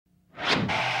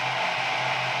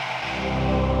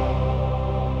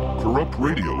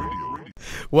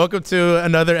Welcome to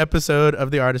another episode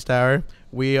of the Artist Hour.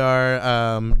 We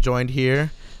are joined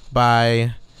here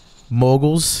by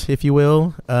moguls, if you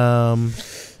will,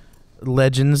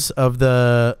 legends of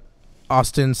the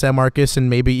Austin, San Marcos, and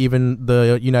maybe even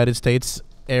the United States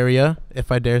area,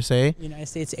 if I dare say. United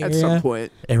States area. At some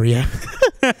point. Area.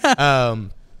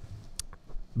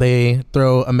 They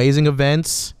throw amazing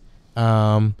events,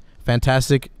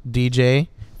 fantastic DJ,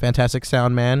 fantastic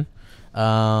sound man,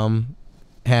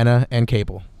 Hannah and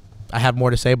Cable. I have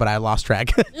more to say, but I lost track.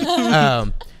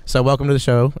 So welcome to the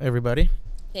show, everybody.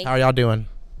 How are y'all doing?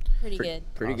 Pretty good.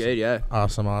 Pretty Awesome. good, yeah.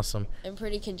 Awesome. I'm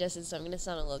pretty congested, so I'm gonna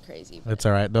sound a little crazy. It's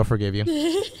all right. They'll forgive you.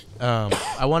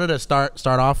 I wanted to start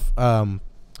off,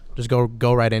 just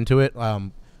go right into it.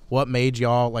 What made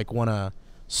y'all want to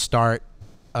start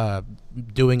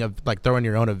doing throwing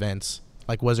your own events?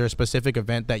 Was there a specific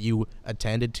event that you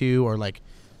attended to, or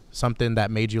something that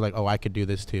made you oh, I could do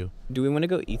this too? Do we want to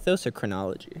go ethos or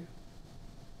chronology?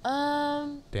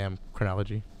 Damn,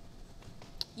 chronology.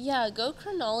 Yeah, go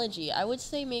chronology. I would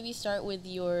say maybe start with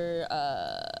your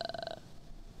I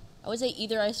would say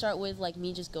either I start with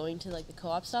me just going to the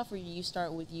co-op stuff, or you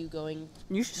start with you going.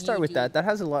 You should start with that. That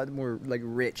has a lot more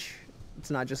rich.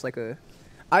 It's not just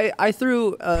I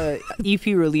threw a EP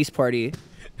release party,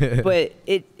 but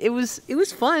it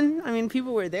was fun. I mean,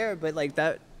 people were there, but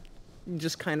that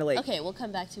just kind of Okay, we'll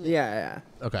come back to it. Yeah.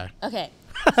 Okay.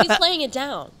 He's playing it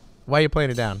down. Why are you playing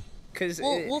it down? Because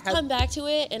we'll come back to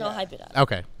it, and I'll hype it up.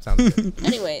 Okay, sounds good.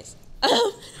 Anyways,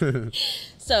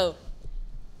 so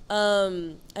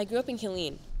I grew up in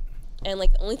Killeen, and the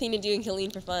only thing to do in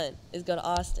Killeen for fun is go to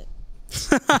Austin.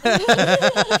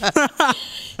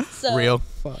 So Real.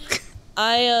 Fuck.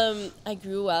 I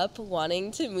grew up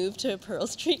wanting to move to Pearl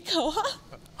Street Co-op.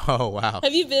 Oh wow.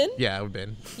 Have you been? Yeah, I've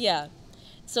been. Yeah.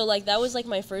 So that was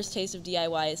my first taste of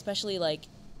DIY, especially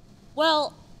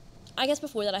well, I guess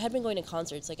before that I had been going to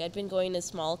concerts. I'd been going to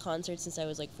small concerts since I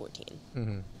was 14.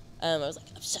 Mm-hmm. I was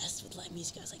obsessed with live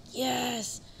music. I was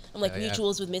yes. I'm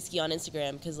mutuals with Mitski on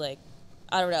Instagram because I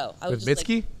don't know. I was With just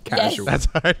Mitski? Casual. That's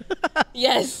hard.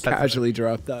 Yes. Casually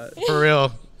dropped that. For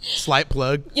real. Slight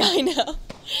plug. Yeah, I know.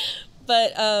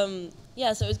 But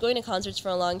yeah, so I was going to concerts for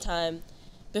a long time.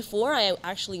 Before I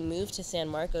actually moved to San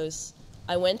Marcos,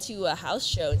 I went to a house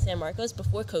show in San Marcos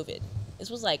before COVID. This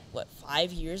was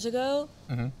 5 years ago,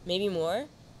 maybe more,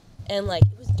 and it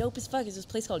was dope as fuck. It was this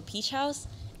place called Peach House,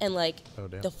 and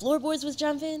the floorboards was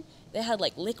jumping. They had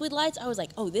liquid lights. I was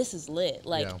oh, this is lit.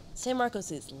 Yeah. San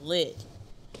Marcos is lit,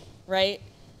 right?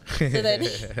 So then,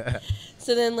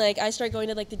 I started going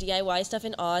to the DIY stuff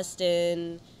in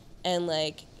Austin, and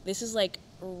this is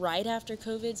right after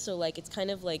COVID, so it's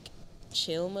kind of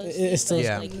chill mostly. It's still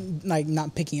Yeah.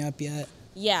 not picking up yet.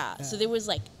 Yeah. So there was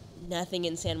nothing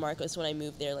in San Marcos when I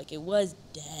moved there. It was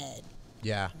dead.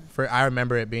 Yeah. I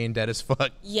remember it being dead as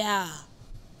fuck. Yeah.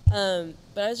 But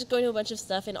I was just going to a bunch of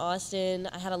stuff in Austin.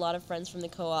 I had a lot of friends from the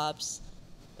co-ops.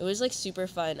 It was super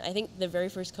fun. I think the very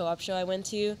first co-op show I went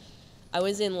to, I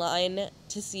was in line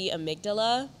to see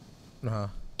Amygdala. Uh-huh.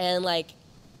 And I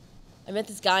met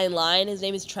this guy in line. His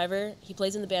name is Trevor. He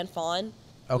plays in the band Fawn.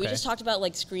 Okay. We just talked about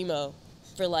screamo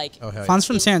for Oh, hell Fawn's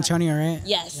from San Antonio, right?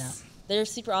 Yes. Yeah. They're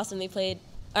super awesome. They played.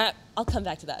 I'll come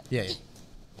back to that. Yeah.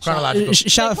 Chronological.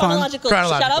 Shout out Fawn. Chronological.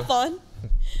 Shout out Fawn.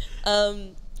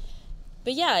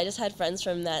 But yeah, I just had friends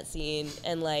from that scene,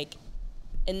 and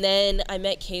and then I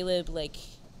met Caleb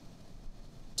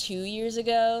 2 years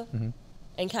ago, and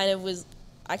I kind of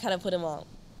put him on.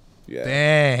 Yeah.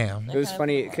 Damn. It was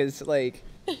funny because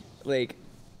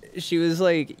she was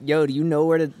yo, do you know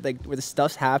where where the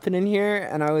stuff's happening here?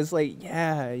 And I was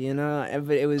yeah,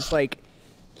 but it was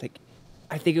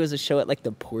I think it was a show at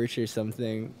the Porch or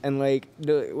something, and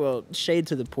well, shade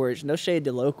to the Porch, no shade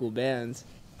to local bands.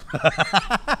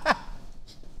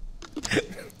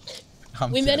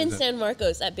 We met in San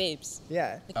Marcos at Babes,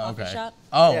 Yeah. the coffee Okay. shop.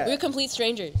 Oh. Yeah. We were complete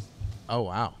strangers. Oh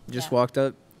wow. Just Yeah. walked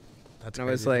up, That's and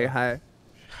I was crazy. hi.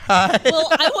 Well,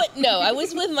 I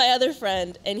was with my other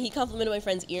friend, and he complimented my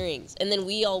friend's earrings, and then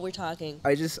we all were talking.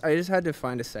 I just had to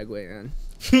find a segue in.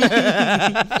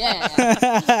 Yeah.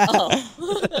 Oh.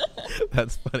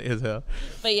 That's funny as hell.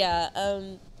 But yeah,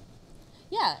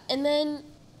 yeah, and then,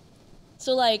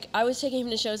 so I was taking him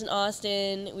to shows in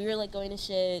Austin. We were going to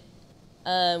shit.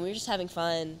 We were just having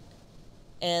fun,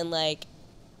 and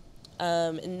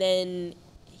and then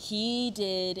he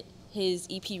did his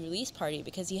EP release party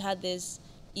because he had this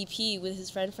EP with his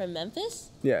friend from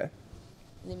Memphis. Yeah.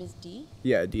 His name is D.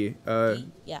 Yeah, D. D?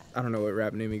 Yeah. I don't know what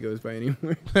rap name he goes by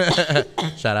anymore.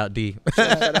 Shout out D.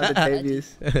 Shout out to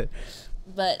Tavius.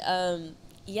 But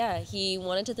yeah, he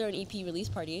wanted to throw an EP release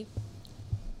party.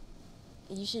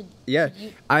 You should. Yeah.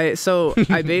 You,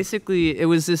 I basically, it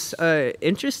was this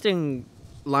interesting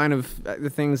line of the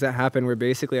things that happened where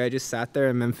basically I just sat there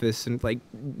in Memphis and like,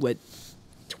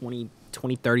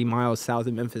 30 miles south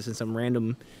of Memphis in some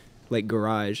random like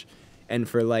garage. And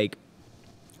for like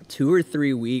 2 or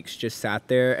 3 weeks just sat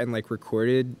there and like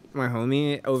recorded my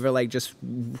homie over like just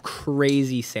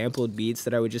crazy sampled beats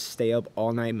that I would just stay up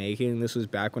all night making. This was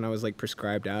back when I was like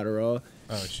prescribed Adderall.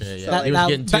 Oh shit, yeah. So, He was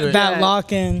getting to it. that Yeah.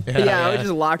 lock in. Yeah, I would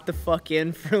just lock the fuck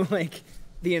in for like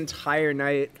the entire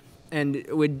night, and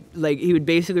he would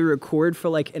basically record for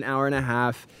like an hour and a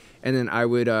half, and then I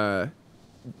would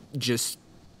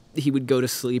he would go to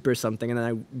sleep or something, and then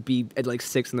I'd be at like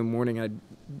 6 in. I'd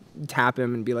tap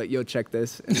him and be like, "Yo, check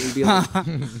this," and he'd be like,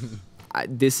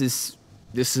 "This is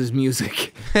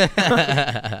music." But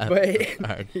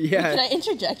yeah, Can I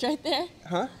interject right there?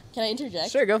 huh? Can I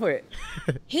interject? Sure, go for it.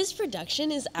 His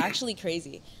production is actually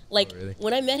crazy. Like, really?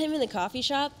 when I met him in the coffee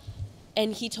shop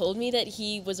and he told me that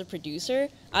he was a producer,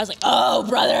 I was like, oh,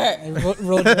 brother.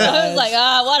 Rolled your I was eyes. like,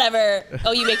 whatever.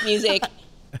 Oh, you make music.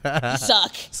 You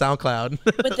suck. SoundCloud.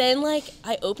 But then, like,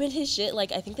 I opened his shit,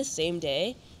 like, I think the same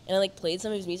day, and I, like, played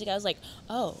some of his music. I was like,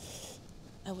 oh,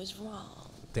 I was wrong.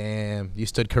 Damn, you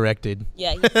stood corrected.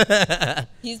 Yeah,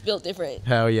 he's built different.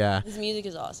 Hell yeah. His music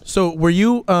is awesome. So were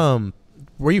you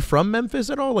from Memphis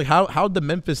at all? Like how'd the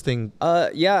Memphis thing?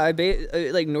 Yeah,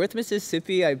 like North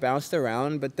Mississippi, I bounced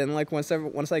around, but then like once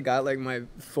I got like my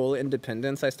full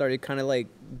independence, I started kind of like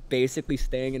basically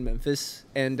staying in Memphis,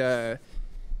 and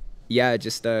yeah,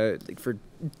 just like for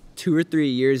 2 or 3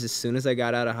 years as soon as I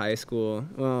got out of high school.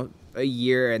 Well, a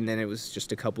year, and then it was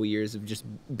just a couple years of just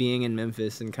being in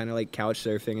Memphis and kind of like couch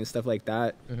surfing and stuff like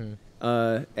that.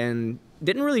 Mm-hmm. And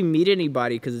didn't really meet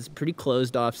anybody because it's a pretty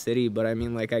closed off city. But I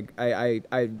mean, like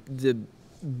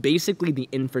basically the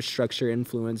infrastructure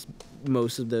influenced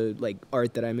most of the like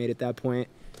art that I made at that point.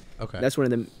 Okay. That's one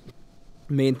of the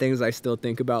main things I still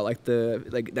think about. Like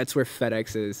that's where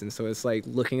FedEx is, and so it's like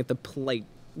looking at the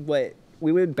what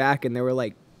we went back and they were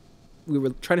like, we were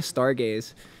trying to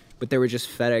stargaze, but there were just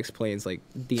FedEx planes like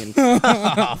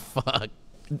Oh fuck.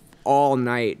 all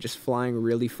night, just flying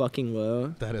really fucking low.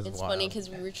 That is It's wild. funny because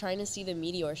we were trying to see the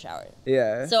meteor shower.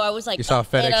 Yeah. So I was like, You saw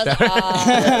FedEx and I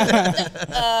was like,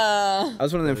 I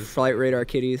was one of them flight radar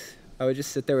kiddies. I would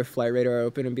just sit there with flight radar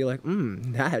open and be like,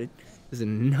 that is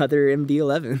another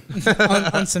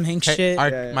MD-11. on some Hank Hey, shit.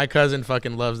 Yeah. My cousin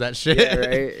fucking loves that shit. Yeah,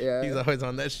 right? Yeah. He's always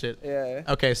on that shit. Yeah.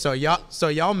 Okay, so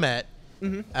y'all met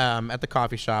at the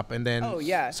coffee shop, and then Oh,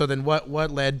 yeah. So then what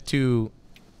led to?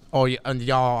 Oh, and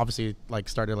y'all obviously like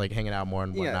started like hanging out more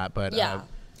and Yeah. whatnot. But Yeah.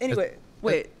 Anyway,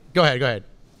 wait. Go ahead.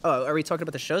 Oh, are we talking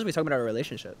about the shows? Or are we talking about our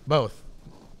relationship? Both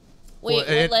wait, Well, what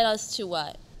it- led us to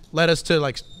what? led us to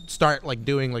like start like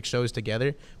doing like shows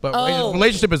together, but Oh.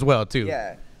 relationship as well too.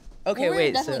 Yeah. Okay, Well, we're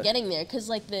wait. definitely So, getting there because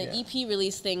like the Yeah. EP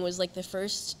release thing was like the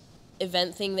first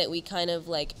event thing that we kind of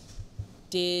like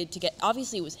did to get.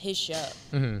 Obviously, it was his show,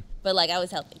 but like I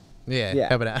was helping. Yeah. Yeah.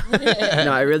 Help it out.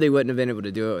 no, I really wouldn't have been able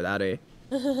to do it without it.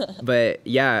 But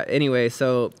yeah, anyway,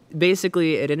 so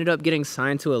basically it ended up getting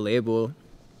signed to a label.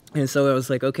 And so I was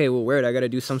like, okay, well, weird. I got to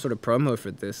do some sort of promo for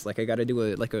this. Like, I got to do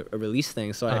a release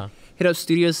thing. So I hit up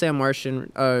Studio Sam Martian,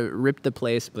 ripped the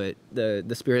place, but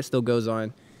the spirit still goes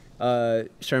on.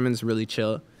 Sherman's really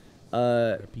chill.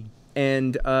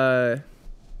 And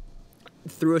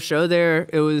through a show there,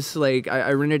 it was like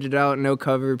I rented it out, no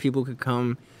cover, people could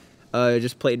come.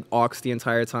 Just played aux the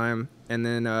entire time, and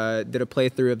then did a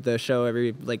playthrough of the show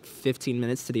every like 15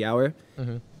 minutes to the hour.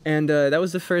 And that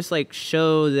was the first like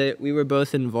show that we were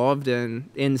both involved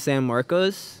in San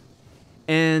Marcos.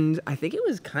 And I think it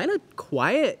was kind of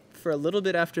quiet for a little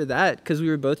bit after that because we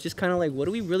were both just kind of like, what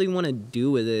do we really want to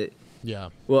do with it? Yeah.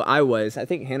 Well, I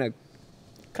think Hannah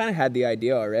kind of had the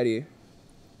idea already,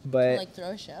 but Like throw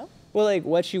a show. well, like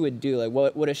what she would do, like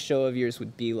what a show of yours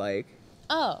would be like.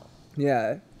 Oh,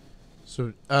 Yeah.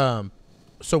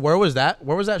 So where was that?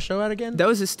 Where was that show at again? That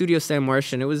was the Studio San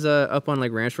Martian. It was up on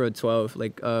like Ranch Road 12,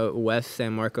 like West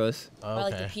San Marcos. or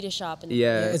like the pita shop. And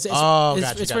Yeah. It's Oh, it's,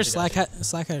 gotcha, it's where gotcha,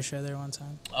 Slack had a show there one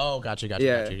time. Oh, gotcha.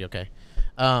 Yeah. Okay.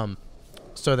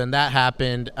 So then that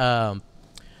happened. I'm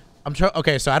trying.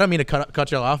 Okay, so I don't mean to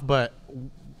cut you off, but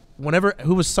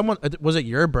was it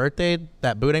your birthday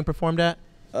that Boudin performed at?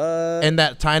 And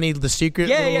that the secret.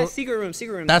 Yeah, Secret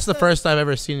Room. That's the first I've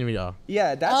ever seen of y'all.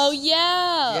 Yeah, that's. Oh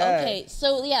yeah. Yeah. Okay.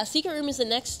 So yeah, Secret Room is the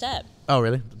next step. Oh,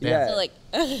 really? Yeah. So like,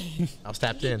 I was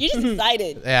tapped in. you're just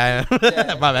excited. Yeah.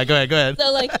 My bad. Go ahead.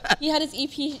 So like, he had his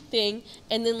EP thing,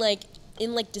 and then like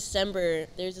in like December,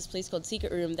 there's this place called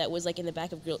Secret Room that was like in the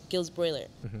back of Gil's Broiler,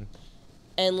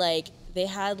 and like they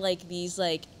had like these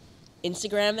like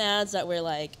Instagram ads that were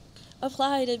like,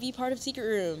 apply to be part of Secret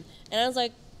Room. And I was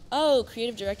like, oh,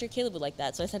 creative director Caleb would like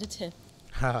that. So I sent it to him.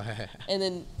 And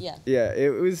then, yeah. Yeah, it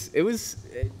was.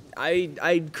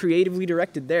 I creatively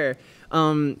directed there,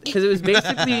 because it was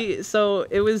basically so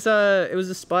it was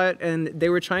a spot, and they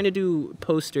were trying to do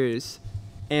posters,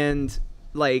 and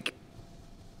like,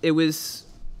 it was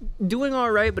doing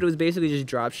all right, but it was basically just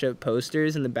drop ship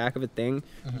posters in the back of a thing,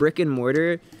 brick and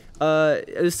mortar.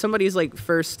 It was somebody's like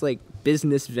first like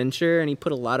business venture, and he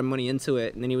put a lot of money into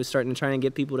it, and then he was starting to try and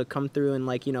get people to come through and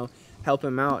like, you know, help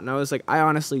him out. And I was like, I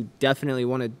honestly definitely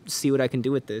want to see what I can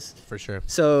do with this. For sure.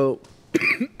 So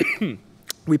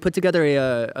we put together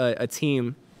a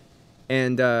team,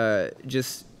 and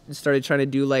just started trying to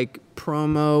do like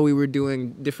promo. We were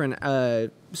doing different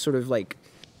sort of like,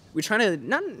 we're trying to,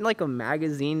 not like a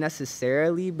magazine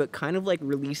necessarily, but kind of like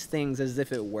release things as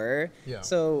if it were. Yeah.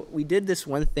 So we did this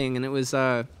one thing, and it was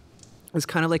kind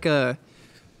of like a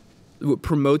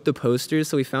promote the posters.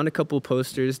 So we found a couple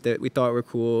posters that we thought were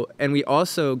cool, and we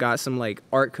also got some like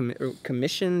art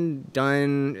commission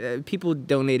done. People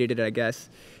donated it, I guess,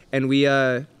 and we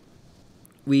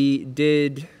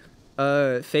did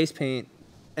face paint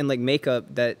and like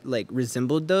makeup that like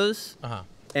resembled those.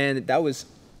 And that was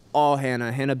all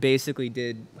Hannah. Hannah basically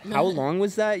did. How long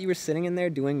was that? You were sitting in there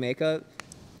doing makeup?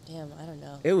 Damn, I don't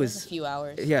know. It was a few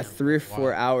hours. Yeah, 3 or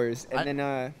 4 hours, and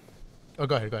then Oh,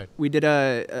 go ahead. we did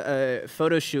a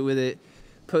photo shoot with it,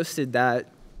 posted that.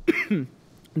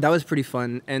 That was pretty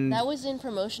fun, and That was in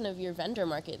promotion of your vendor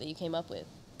market that you came up with.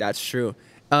 that's true.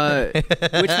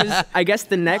 Which was, I guess,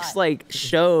 the next like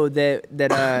show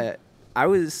that I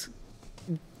was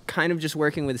kind of just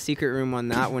working with Secret Room on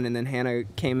that one, and then Hannah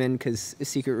came in because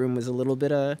Secret Room was a little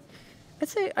bit I'd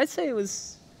say it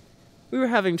was, we were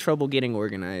having trouble getting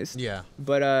organized. Yeah.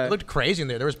 But It looked crazy in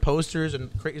there. There was posters and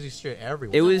crazy shit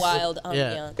everywhere. It was Wild ambiance.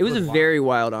 yeah. it was a wild. very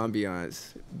wild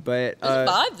ambiance, but It was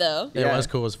a vibe, though. Yeah, yeah. it was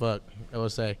cool as fuck, I will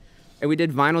say. And we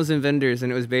did vinyls and vendors,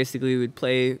 and it was basically we'd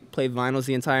play vinyls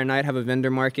the entire night, have a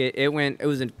vendor market. It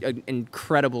was an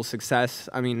incredible success.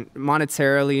 I mean,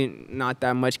 monetarily, not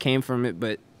that much came from it,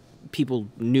 but people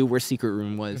knew where Secret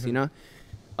Room was, you know?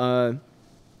 And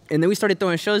then we started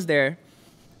throwing shows there,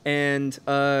 and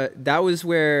that was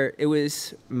where it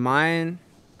was mine,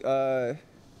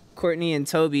 Courtney and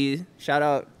Toby. Shout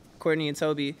out Courtney and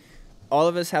Toby. All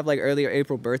of us have like earlier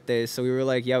April birthdays, so we were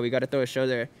like, yeah, we got to throw a show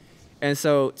there. And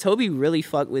so Toby really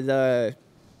fucked with Lil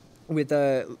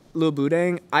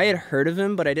Boudang. I had heard of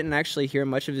him, but I didn't actually hear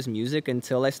much of his music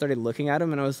until I started looking at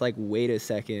him, and I was like, wait a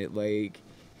second, like,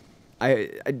 I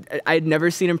had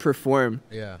never seen him perform.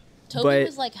 Yeah. Toby But-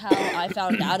 was like how I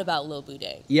found out about Lil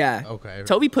Boudang. Yeah. Okay.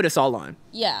 Toby put us all on.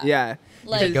 Yeah. Yeah.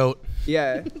 Like, Goat.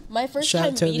 Yeah. my first Shout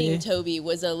time out Toby. meeting Toby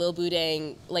was a Lil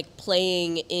Boudang, like,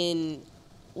 playing in,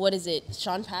 what is it,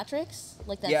 Sean Patrick's?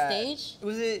 Like, that Yeah. stage?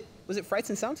 Was it Frights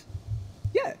and Sounds?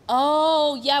 Yeah.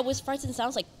 Oh, yeah, it was Frights and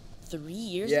Sounds, like, 3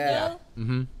 years Yeah. ago?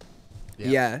 Mm-hmm.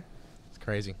 Yeah. It's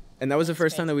crazy. And that was the That's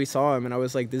first time crazy. that we saw him, and I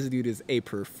was like, this dude is a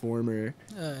performer.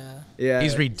 Yeah. Yeah.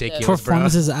 He's ridiculous,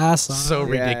 Performs bro. his ass off. So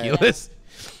Yeah. ridiculous.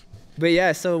 But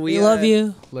yeah, so we love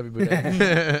you. Love you,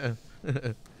 Buddha.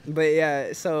 But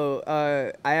yeah, so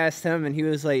I asked him, and he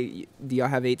was like, do y'all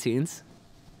have 18s?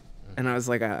 And I was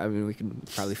like, I mean, we can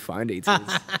probably find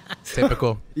 18s.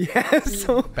 Typical Yeah,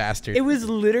 so bastard. it was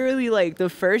literally like the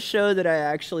first show that I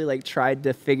actually like tried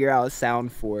to figure out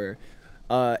sound for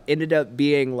ended up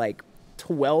being like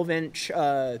 12-inch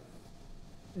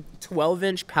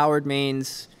powered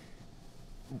mains,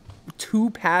 2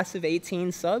 passive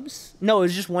 18 subs. No, it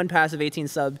was just 1 passive 18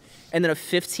 sub, and then a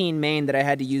 15 main that I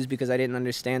had to use because I didn't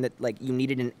understand that like you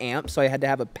needed an amp, so I had to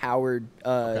have a powered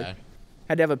Okay.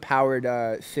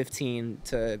 15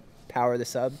 to power the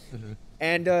sub.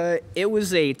 And it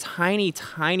was a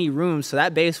tiny room, so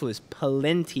that bass was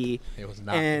plenty. It was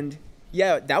not. And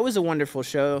yeah, that was a wonderful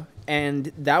show.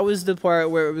 And that was the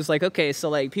part where it was like, okay, so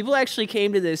like people actually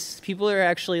came to this. People are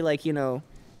actually like, you know,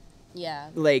 Yeah.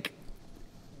 like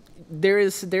there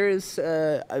is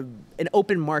an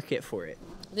open market for it.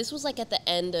 This was, like, at the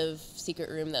end of Secret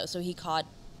Room, though, so he caught,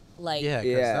 like... Yeah, 'cause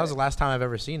Yeah. that was the last time I've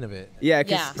ever seen of it. Yeah,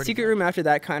 because Yeah. Secret Room after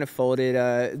that kind of folded.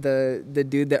 The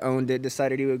dude that owned it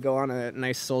decided he would go on a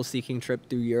nice soul-seeking trip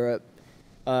through Europe.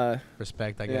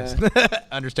 Respect, I Yeah. guess.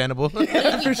 Understandable. Wouldn't,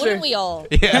 For sure. wouldn't we all?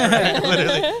 Yeah, right,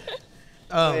 literally.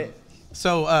 But-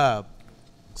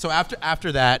 So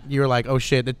after that, you were like, oh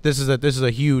shit, this is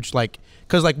a huge like,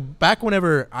 cause like back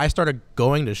whenever I started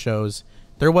going to shows,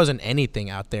 there wasn't anything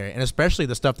out there, and especially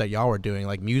the stuff that y'all were doing,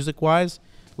 like music wise,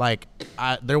 like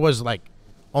there was like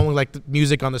only like the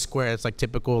music on the square. It's like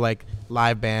typical like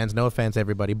live bands. No offense,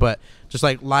 everybody, but just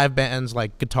like live bands,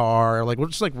 like guitar, like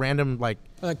just like random like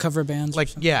cover bands. like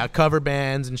cover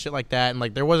bands and shit like that. And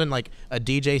like there wasn't like a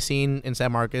DJ scene in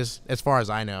San Marcos as far as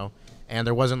I know, and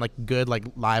there wasn't like good like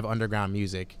live underground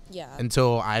music. Yeah.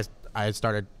 Until I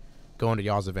started going to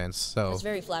y'all's events. So It's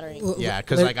very flattering. yeah,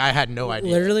 because like I had no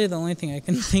idea. Literally, the only thing I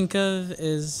can think of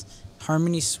is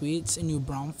Harmony Suites in New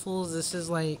Braunfels. This is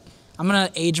like, I'm gonna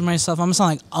age myself. I'm gonna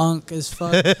sound like unk as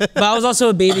fuck. But I was also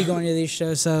a baby going to these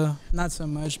shows, so not so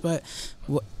much. But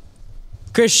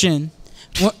Christian,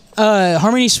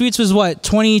 Harmony Suites was what,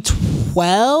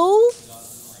 2012?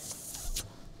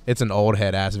 It's an old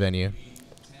head ass venue.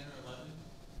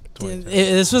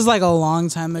 This was like a long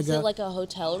time Is ago. it like a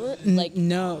hotel room? Like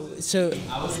No, so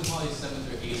I was in probably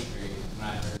 7th or 8th grade when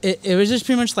I heard. it was just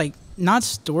pretty much like not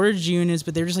storage units,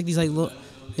 but they were just like these like little.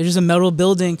 They're just a metal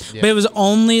building, but it was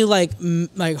only like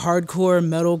like hardcore,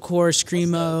 metalcore,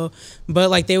 screamo. But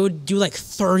like they would do like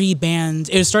 30 bands.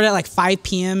 It would start at like 5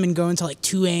 p.m. and go until like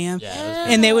 2 a.m. Yeah,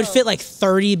 And they would fit like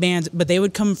 30 bands, but they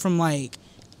would come from like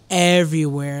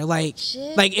everywhere. Like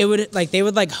Shit. like it would like they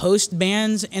would like host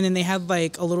bands, and then they had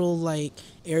like a little like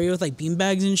area with like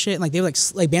beanbags and shit. And, like they would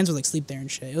like bands would like sleep there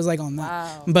and shit. It was like on that.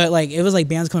 Wow. But like it was like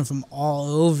bands coming from all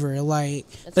over. Like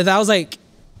but that was like.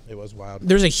 It was wild.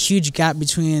 There's a huge gap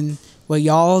between what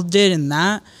y'all did and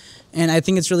that, and I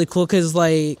think it's really cool because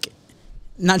like,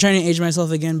 not trying to age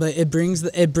myself again, but it brings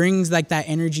like that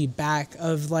energy back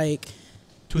of like,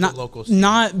 To not, the local scene.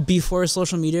 not before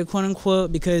social media, quote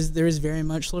unquote, because there is very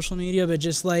much social media, but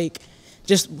just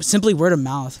simply word of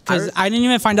mouth. Because I didn't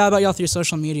even find out about y'all through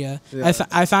social media. Yeah.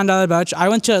 I found out about you. I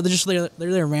went to just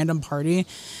literally a random party,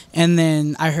 and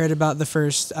then I heard about the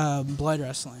first blood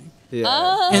wrestling. Yeah.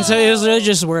 Oh. And so it was really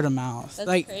just word of mouth. That's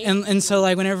like crazy. and so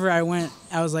like whenever I went,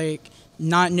 I was like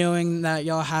not knowing that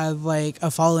y'all had like a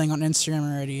following on Instagram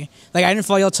already. Like I didn't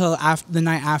follow y'all till the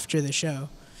night after the show.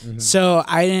 So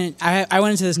I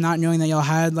went into this not knowing that y'all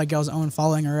had like y'all's own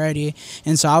following already.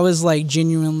 And so I was like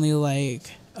genuinely like,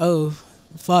 oh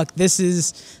fuck, this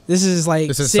is like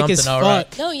This is sick as something, fuck.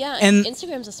 alright. No, yeah. And-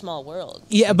 Instagram's a small world.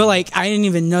 Yeah, but like I didn't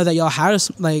even know that y'all had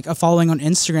like a following on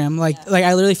Instagram. Like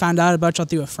I literally found out about y'all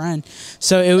through a friend.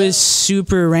 So it was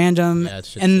super random. Yeah,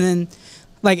 it's just and sick. then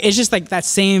like it's just like that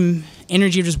same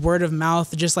energy of just word of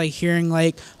mouth, just like hearing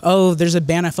like, oh, there's a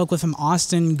band I fuck with from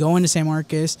Austin going to San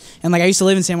Marcos. And like I used to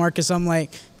live in San Marcos, so I'm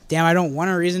like, damn, I don't want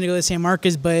a reason to go to San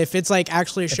Marcos, but if it's like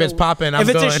actually a show, it's popping, I'm if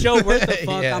it's going. a show worth the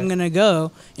fuck, Yeah. I'm gonna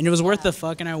go. And it was worth the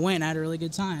fuck, and I went and I had a really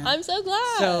good time. I'm so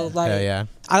glad. So like, Yeah.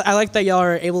 I like that y'all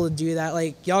are able to do that.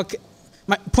 Like y'all,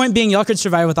 my point being, y'all could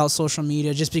survive without social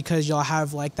media just because y'all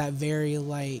have like that very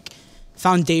like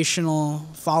foundational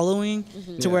following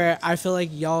to where I feel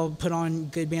like y'all put on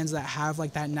good bands that have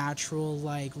like that natural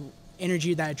like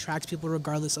energy that attracts people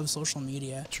regardless of social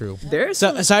media. True. There's So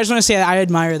I just want to say I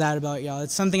admire that about y'all.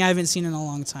 It's something I haven't seen in a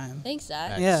long time. Thanks,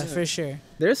 Zach. Yeah, for sure.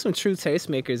 there's some true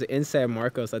tastemakers in San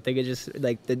Marcos. I think it just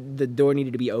like the door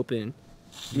needed to be open.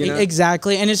 You know?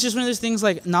 Exactly. And it's just one of those things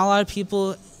like not a lot of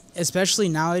people, especially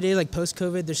nowadays, like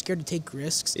post-COVID, they're scared to take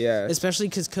risks. Yeah. Especially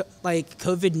because like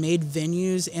COVID made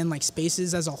venues and like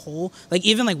spaces as a whole, like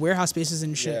even like warehouse spaces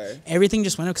and shit, Yeah. everything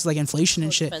just went up because like inflation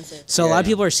and So shit. expensive. So a lot of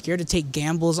Yeah. people are scared to take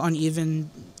gambles on even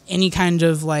any kind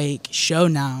of like show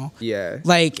now. Yeah.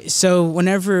 Like, so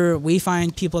whenever we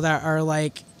find people that are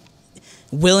like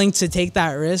willing to take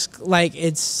that risk, like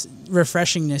it's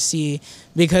refreshing to see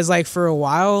because like for a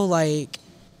while, like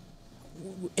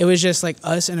it was just like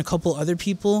us and a couple other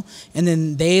people, and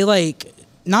then they like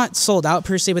not sold out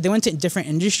per se, but they went to different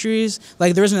industries.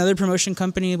 Like there was another promotion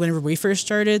company whenever we first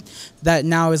started that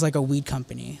now is like a weed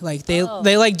company. Like they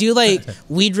like do like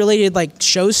weed related like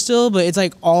shows still, but it's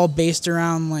like all based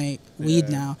around like weed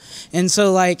now. And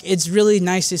so like it's really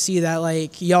nice to see that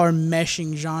like y'all are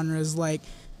meshing genres like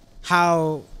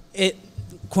how it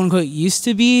quote unquote used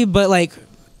to be, but like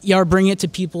y'all are bringing it to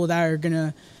people that are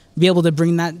gonna be able to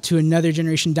bring that to another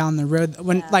generation down the road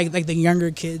when like the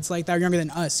younger kids like that are younger than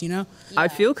us, you know? I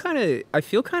feel kind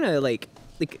of like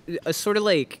a sort of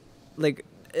like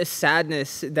a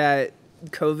sadness that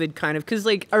COVID kind of, because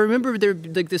like I remember there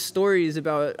like the stories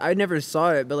about, I never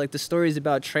saw it, but like the stories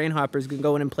about train hoppers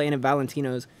going and playing in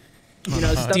Valentino's, you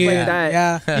know, stuff Dude, like that.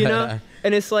 yeah. You know,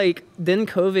 and it's like then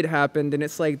COVID happened, and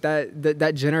it's like that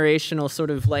generational sort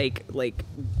of like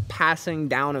passing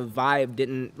down of vibe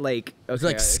didn't like It's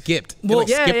okay. like skipped. Well, It, like,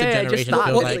 skipped yeah, the yeah, just generation. stopped.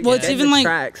 It feels Well, like, Well, it's dead even in like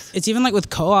tracks. it's even like with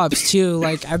co-ops too.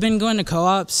 Like I've been going to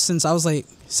co-ops since I was like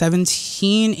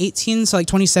 17, 18, so like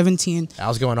 2017. I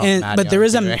was going off And mad but there young,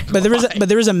 was too, a right? but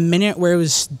there was a minute where it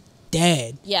was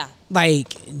dead. Yeah. Like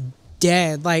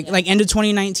dead. Like end of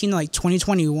 2019 to like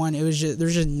 2021, it was just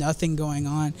there's just nothing going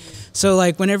on. So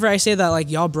like whenever I say that like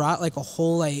y'all brought like a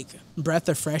whole like breath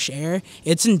of fresh air,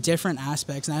 it's in different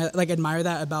aspects, and I like admire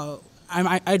that about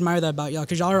I admire that about y'all,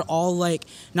 because y'all are all like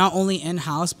not only in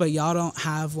house, but y'all don't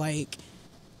have like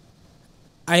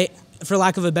for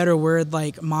lack of a better word,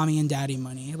 like mommy and daddy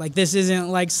money. Like this isn't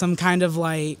like some kind of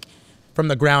like from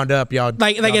the ground up, y'all.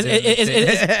 Like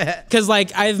it's because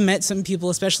like I've met some people,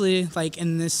 especially like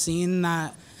in this scene,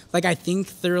 that like I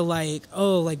think they're like,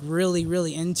 oh, like really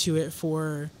really into it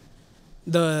for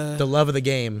the love of the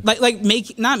game.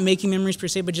 Like not making memories per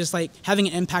se, but just like having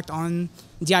an impact on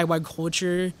DIY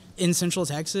culture in Central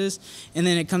Texas. And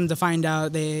then it comes to find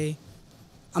out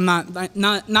I'm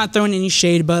not throwing any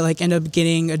shade, but like end up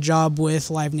getting a job with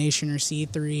Live Nation or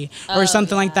C3 or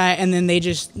something like that, and then they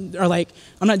just are like,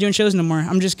 I'm not doing shows no more.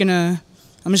 I'm just gonna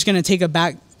take a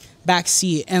back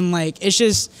seat, and like it's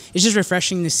just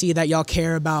refreshing to see that y'all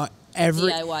care about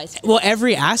every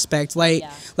aspect. Like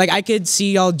I could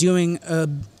see y'all doing a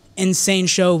insane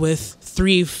show with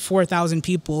 3,000-4,000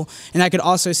 people, and I could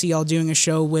also see y'all doing a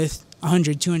show with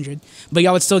 100, 200, but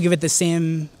y'all would still give it the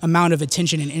same amount of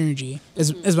attention and energy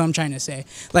is what I'm trying to say.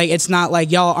 Like, it's not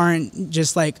like y'all aren't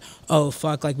just like, oh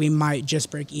fuck, like we might just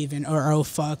break even, or oh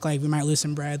fuck, like we might lose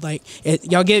some bread. Like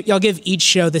y'all give each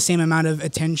show the same amount of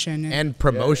attention and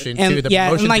promotion too.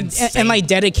 And like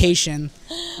dedication.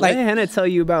 Like, what did Hannah tell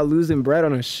you about losing bread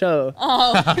on a show?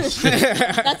 Oh,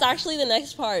 that's actually the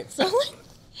next part. So like,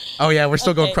 oh yeah, we're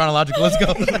still going chronological. Let's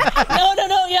go.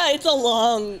 No. Yeah, it's a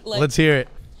long. Like, let's hear it.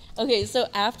 Okay, so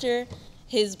after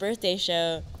his birthday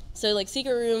show, so like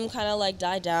Secret Room kind of like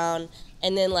died down,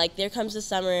 and then like there comes the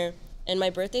summer, and my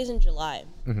birthday's in July.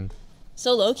 Mm-hmm.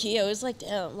 So low key, I was like,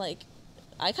 damn, like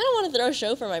I kind of want to throw a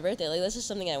show for my birthday. Like this is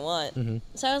something I want. Mm-hmm.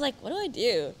 So I was like, what do I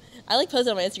do? I like posted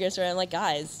on my Instagram story. I'm like,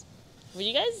 guys, would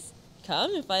you guys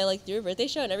come if I like threw a birthday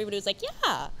show? And everybody was like,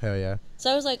 yeah. Hell yeah.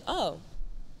 So I was like, oh,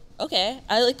 okay.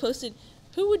 I like posted,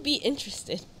 who would be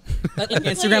interested?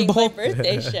 Instagram poll. My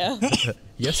birthday show.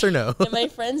 Yes or no? And my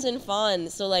friends in Fawn,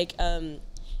 so like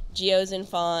Gio's in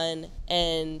Fawn,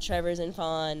 and Trevor's in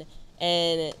Fawn,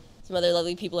 and some other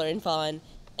lovely people are in Fawn,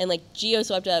 and like Gio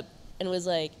swept up and was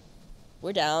like,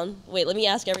 we're down. Wait, let me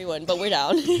ask everyone, but we're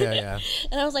down. Yeah.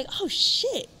 And I was like, oh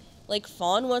shit, like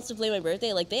Fawn wants to play my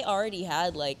birthday. Like they already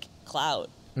had like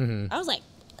clout. Mm-hmm. I was like,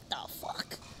 what the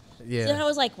fuck? Yeah. So then I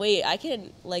was like, wait, I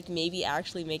can like maybe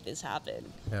actually make this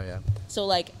happen. Hell yeah. So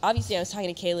like obviously I was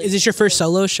talking to Kayla. Is this your first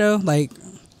solo show? Like,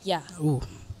 yeah. Ooh.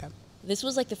 Okay. This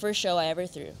was like the first show I ever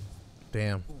threw.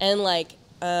 Damn. And like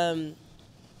I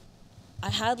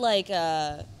had like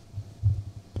I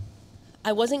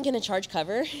wasn't gonna charge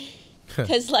cover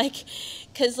because like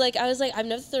I was like, I've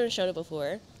never thrown a show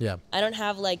before. Yeah. I don't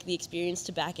have like the experience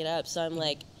to back it up, so I'm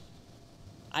like,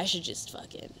 I should just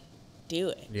fucking do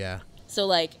it. Yeah. So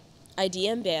like I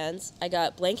DM bands. I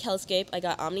got Blank Hellscape. I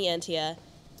got Omniantia.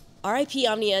 R.I.P.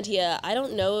 Omniantia. I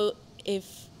don't know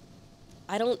if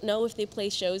they play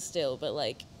shows still, but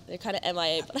like they're kind of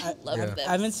MIA. But I love them.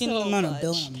 I haven't seen so them on a much.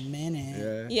 bill in a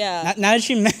minute. Yeah. Now that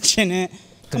you mention it,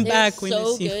 come They're back. We so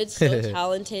miss you. good, so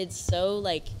talented, so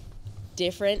like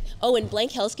different. Oh, and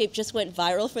Blank Hellscape just went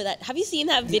viral for that. Have you seen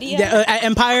that video? At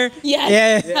Empire.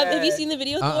 Yes. Yeah. Have you seen the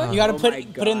video? You gotta put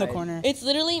it in the corner. It's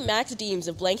literally Max Deems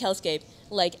of Blank Hellscape,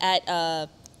 like at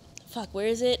where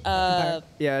is it?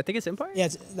 Yeah, I think it's Empire. Yeah,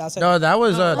 that's no, that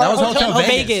was Hotel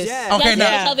Vegas. Yeah. Okay, no.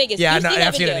 Hotel Vegas. Yeah, You've no, seen that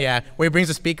I've seen video. it. Yeah, where he brings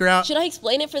the speaker out. Should I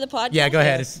explain it for the podcast? Yeah, go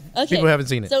ahead. Okay. People haven't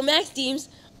seen it. So Max Deems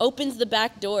opens the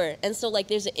back door, and so like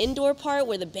there's an indoor part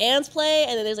where the bands play,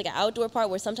 and then there's like an outdoor part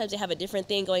where sometimes they have a different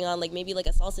thing going on, like maybe like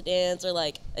a salsa dance or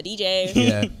like a DJ.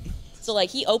 Yeah. So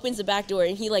like he opens the back door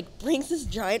and he like brings this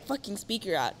giant fucking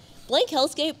speaker out. Blank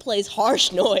Hellscape plays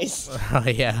harsh noise. Oh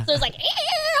yeah. So it's like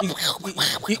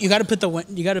you gotta put the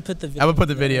video. I would put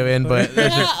the video in, but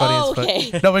that's just funny. Oh,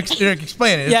 okay. No, explain it.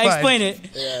 It's Yeah, fine. explain it.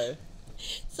 Yeah.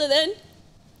 So then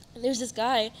there's this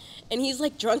guy, and he's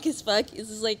like drunk as fuck. This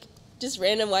is like just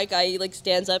random white guy. He like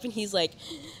stands up and he's like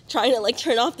trying to like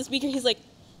turn off the speaker. He's like,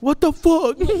 what the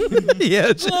fuck?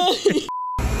 Yeah.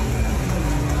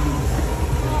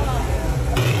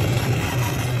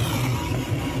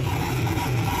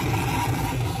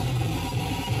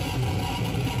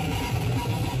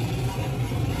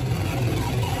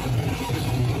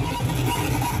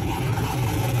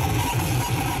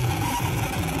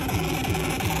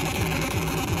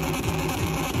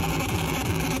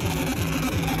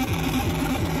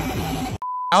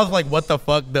 I was like, what the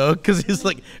fuck, though? Because it's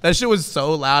like, that shit was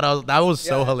so loud. That was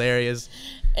so hilarious.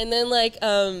 And then like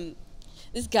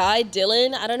this guy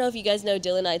Dylan, I don't know if you guys know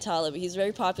Dylan Itala, but he's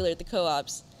very popular at the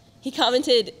co-ops. He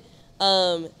commented,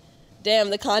 damn,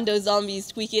 the condo zombies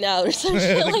tweaking out or some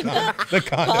shit like that. The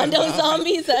Condo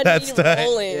zombies, That's that'd be tight.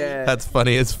 rolling. Yeah. That's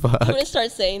funny as fuck. I'm gonna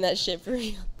start saying that shit for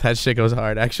real. That shit goes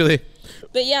hard, actually.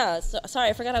 But yeah, so, sorry,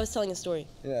 I forgot I was telling a story.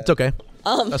 It's okay.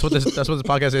 That's what this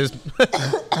podcast is.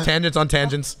 Tangents on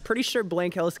tangents. Pretty sure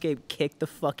Blank Hellscape kicked the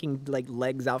fucking like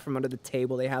legs out from under the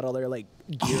table. They had all their like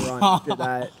gear on after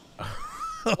that.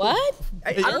 What?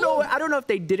 I don't know. I don't know if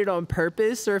they did it on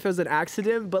purpose or if it was an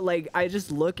accident. But like, I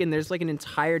just look and there's like an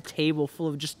entire table full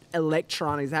of just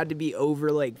electronics. It had to be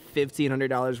over like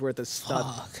 $1,500 worth of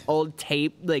stuff. Old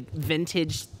tape, like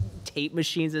vintage tape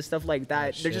machines and stuff like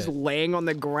that. They're just shit. laying on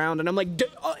the ground, and I'm like,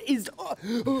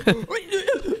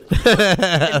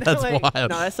 That's like, wild.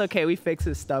 no, that's okay. We fix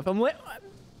this stuff. I'm like,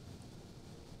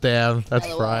 Damn, that's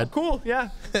LOL. fried. cool, yeah.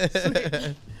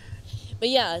 But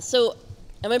yeah, so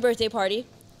at my birthday party,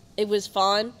 it was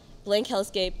Fawn, Blank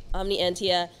Hellscape, Omni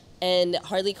Antia, and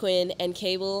Harley Quinn, and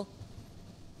Cable,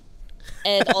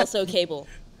 and also Cable.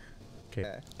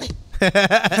 Okay.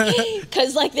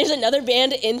 Because, like, there's another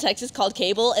band in Texas called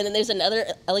Cable, and then there's another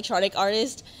electronic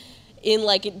artist in,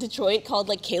 like, Detroit called,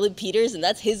 like, Caleb Peters, and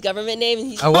that's his government name. And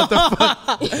he's Oh, what the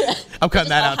fuck? I'm cutting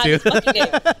that out, too.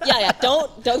 Yeah,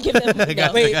 don't give them. I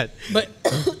got No. it. Wait,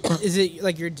 but is it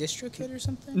like your distro kid or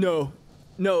something?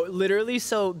 No, literally.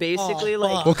 So basically,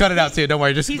 like. We'll cut it out, too. Don't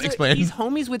worry. Just explain. He's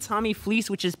homies with Tommy Fleece,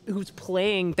 who's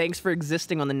playing Thanks for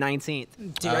Existing on the 19th.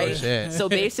 Dude. Oh, shit. So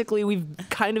basically, we've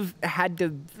kind of had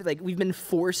to, like, we've been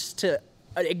forced to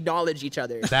acknowledge each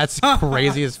other. That's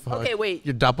crazy as fuck. Okay, wait.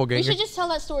 Your We doppelganger. should just tell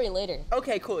that story later.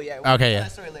 Okay, cool, yeah. Okay, yeah.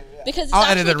 Because it's I'll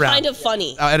edit actually it around. kind of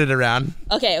funny. I'll edit it around.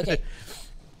 Okay.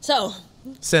 So,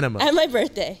 Cinema. at my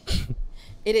birthday,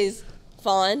 it is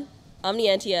Fawn, Omni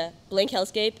Antia, Blank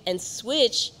Hellscape, and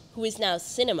Switch, who is now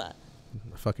Cinema.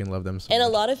 I fucking love them so And a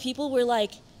much. lot of people were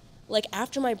like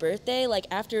after my birthday, like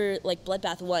after like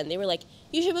Bloodbath 1, they were like,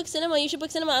 you should book Cinema.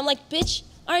 I'm like, bitch,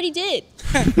 I already did.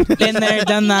 Been there,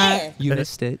 done that. There. You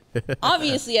missed it.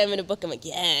 Obviously, I'm gonna book them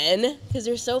again because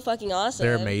they're so fucking awesome.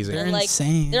 They're amazing. And, They're like,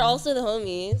 insane. They're also the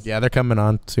homies. Yeah, they're coming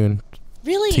on soon.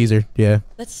 Really? Teaser. Yeah.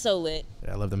 That's so lit.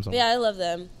 Yeah, I love them so But much. yeah, I love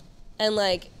them. And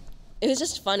like, it was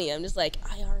just funny. I'm just like,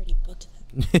 I already booked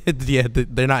them. Yeah,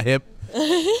 they're not hip.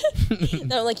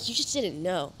 And I'm like, you just didn't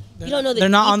know. You don't know the They're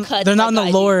not deep on. cuts They're not on like the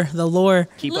I do. lore. The lore.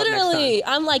 Keep up next time. Literally,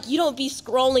 I'm like, you don't be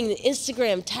scrolling the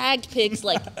Instagram tagged pics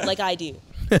like I do.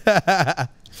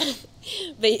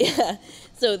 But yeah,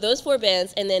 so those 4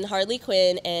 bands, and then Harley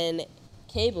Quinn and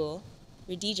Cable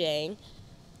were DJing,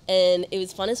 and it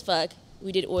was fun as fuck.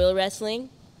 We did oil wrestling.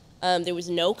 There was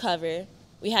no cover.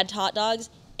 We had hot dogs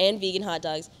and vegan hot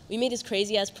dogs. We made this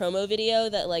crazy ass promo video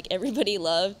that like everybody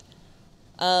loved.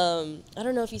 I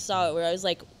don't know if you saw it, where I was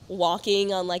like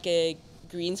walking on like a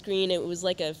green screen. It was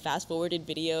like a fast forwarded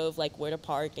video of like where to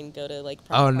park and go to like.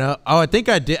 Oh no! Oh, I think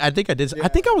I did. I think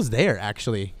I was there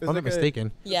actually. If I'm not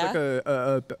mistaken. Yeah. It's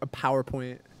like a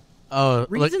PowerPoint. Oh, look,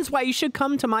 Reasons why you should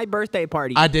come to my birthday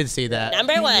party. I did see that.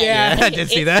 Number 1. Yeah, I did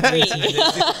see It's that. free.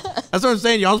 That's what I'm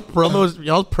saying. Y'all's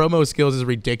promo skills is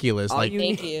ridiculous. All Like, you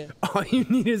Thank need- you. All you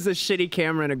need is a shitty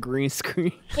camera and a green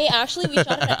screen. Hey, actually, we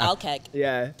shot it at Alkek.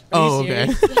 Yeah. oh, okay.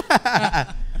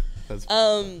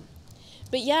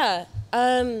 But yeah,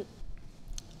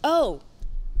 oh,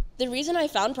 the reason I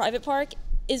found Private Park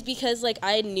is because like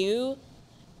I knew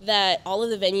that all of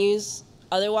the venues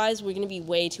otherwise were gonna be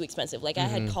way too expensive. Like I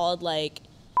had called like,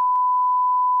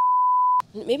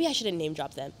 maybe I should have name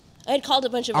dropped them. I had called a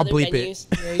bunch of I'll other bleep it. venues.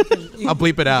 Yeah, you can, I'll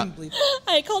bleep it out. you can bleep.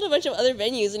 I had called a bunch of other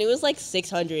venues and it was like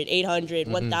 600, 800,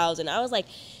 1,000. I was like,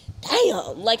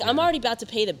 damn, like I'm already about to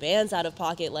pay the bands out of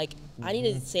pocket. Like I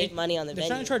need to save money on the They're venue.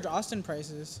 trying to charge Austin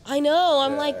prices. I know.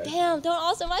 I'm like, damn, don't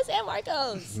also buy San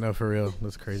Marcos. No, for real.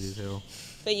 That's crazy too.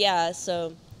 But yeah,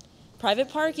 so Private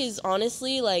Park is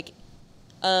honestly like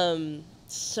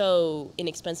so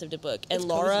inexpensive to book. And It's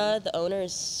Laura, cozy. the owner,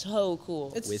 is so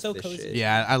cool. It's With so the cozy. shit.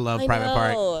 Yeah, I love I Private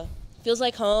Park. know. Feels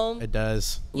like home. It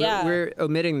does. Yeah. We're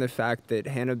omitting the fact that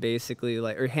Hannah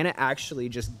Hannah actually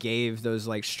just gave those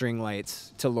like string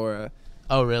lights to Laura.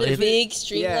 Oh, The really? big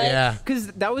street Yeah. lights. Yeah. Because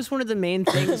that was one of the main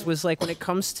things was like when it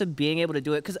comes to being able to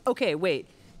do it. Because, okay, wait.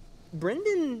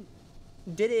 Brendan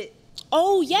did it.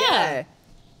 Oh, yeah.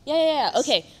 Yeah.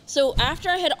 Okay, so after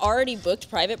I had already booked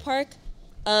Private Park,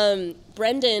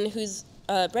 Brendan, who's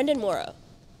Brendan Morrow,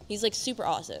 he's like super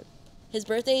awesome. His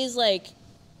birthday is like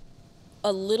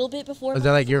a little bit before. Is that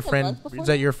mine. like It's your a friend? month before Is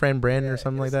that mine. your friend Brandon or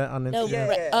something like that on No,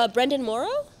 Instagram? Brendan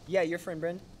Morrow? Yeah, your friend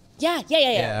Brendan. Yeah.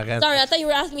 Yeah, okay. Sorry, I thought you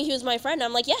were asking me who was my friend.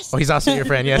 I'm like, yes. Oh, he's also your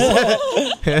friend. Yes.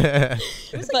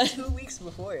 It was But- 2 weeks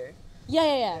before.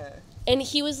 Yeah. And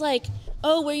he was like,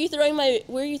 "Oh, where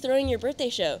are you throwing your birthday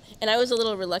show?" And I was a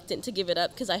little reluctant to give it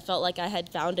up because I felt like I had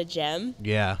found a gem.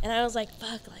 Yeah. And I was like,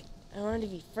 "Fuck, like I wanted to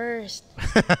be first."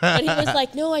 But he was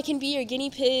like, "No, I can be your guinea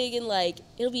pig and like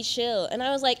it'll be chill." And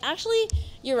I was like, "Actually,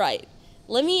 you're right.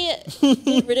 Let me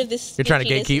get rid of this You're trying to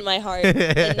stinkiness gatekeep? in my heart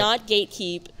and not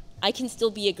gatekeep. I can still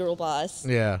be a girl boss."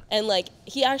 Yeah. And like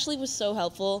he actually was so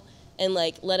helpful and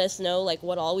like let us know like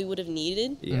what all we would have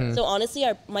needed. Yeah. So honestly,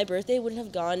 my birthday wouldn't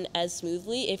have gone as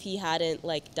smoothly if he hadn't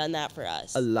like done that for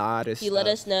us. A lot of He stuff. let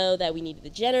us know that we needed the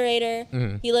generator.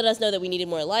 He let us know that we needed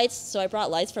more lights. So I brought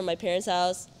lights from my parents'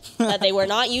 house that they were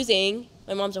not using.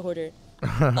 My mom's a hoarder.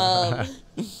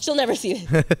 She'll never see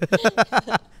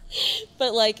it.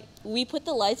 But like we put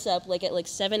the lights up like at like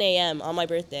 7 a.m. on my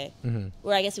birthday,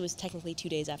 where I guess it was technically 2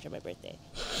 days after my birthday.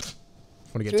 Want to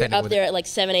So get we were technical up with there it. at like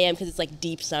 7 a.m. because it's like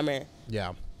deep summer.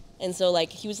 Yeah. And so like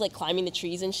he was like climbing the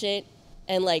trees and shit.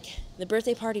 And like the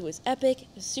birthday party was epic. It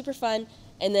was super fun.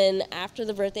 And then after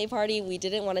the birthday party, we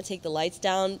didn't want to take the lights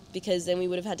down because then we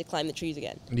would have had to climb the trees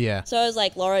again. Yeah. So I was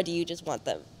like, "Laura, do you just want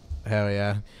them?" Hell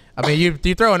yeah. I mean,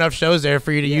 you throw enough shows there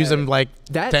for you to use them like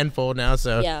That- tenfold now.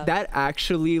 So Yeah. That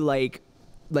actually like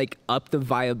upped the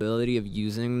viability of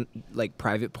using like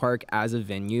private park as a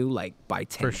venue like by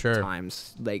 10 For sure.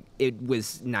 times. Like it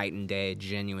was night and day,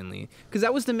 genuinely, because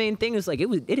that was the main thing. Is like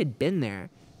it had been there,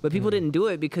 but people didn't do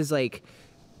it because like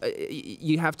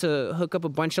you have to hook up a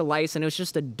bunch of lights, and it was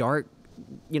just a dark,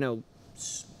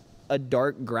 a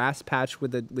dark grass patch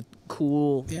with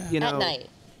cool, Yeah. At night.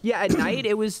 Yeah, at night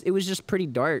it was just pretty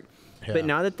dark. Yeah. But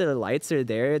now that the lights are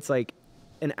there, it's like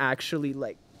an actually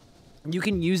like you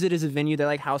can use it as a venue. They're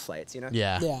like house lights, you know?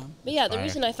 yeah. Yeah. But yeah, the Fire.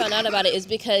 reason I found out about it is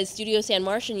because Studio San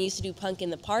Martian used to do punk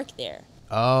in the park there.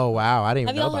 Oh wow, I didn't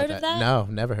Have even know y'all about heard of that. that? No,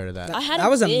 never heard of that. I hadn't That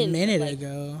was a been, minute like-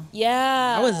 ago.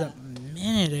 Yeah. That was a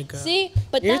minute ago. See?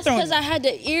 But You're that's throwing- because I had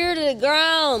the ear to the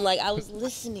ground. Like, I was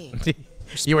listening.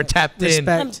 You were tapped in.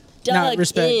 I'm Respect. dug Not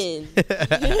respect. in.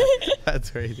 That's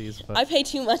crazy as fuck. I pay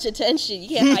too much attention. You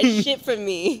can't hide shit from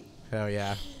me. Hell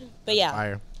yeah. But yeah.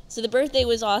 Fire. So the birthday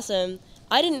was awesome.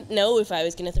 I didn't know if I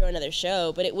was going to throw another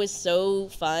show, but it was so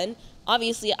fun.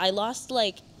 Obviously, I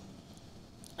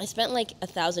spent like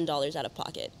 $1,000 out of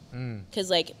pocket. Because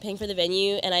like paying for the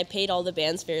venue, and I paid all the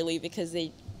bands fairly because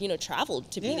they,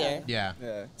 traveled to be there. Yeah.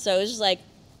 Yeah. So it was just like,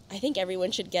 I think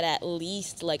everyone should get at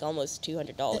least like almost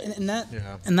 $200. And that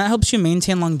Yeah. and that helps you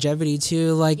maintain longevity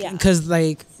too, like Yeah. because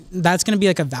like that's gonna be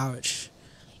like a vouch.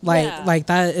 Yeah. Like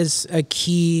that is a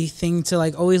key thing to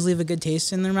like always leave a good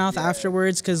taste in their mouth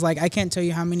afterwards, because like I can't tell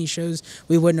you how many shows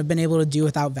we wouldn't have been able to do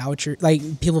without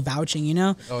people vouching,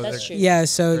 Oh, That's they're, true. Yeah,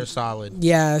 so they're solid.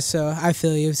 yeah, so I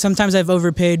feel you. Sometimes I've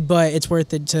overpaid, but it's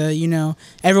worth it to,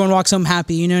 everyone walks home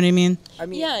happy, you know what I mean? I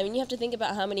mean, Yeah, I mean, you have to think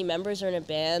about how many members are in a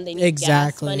band. They need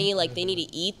Exactly. gas money. Like, they need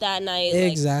to eat that night.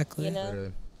 like, Exactly.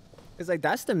 Literally. it's like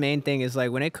that's the main thing. Is like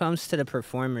when it comes to the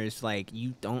performers, like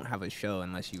you don't have a show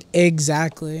unless you.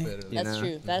 Exactly. Literally. That's know?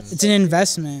 true. That's It's an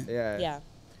investment. Yeah.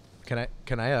 yeah.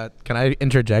 Can I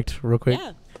interject real quick?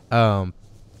 Yeah.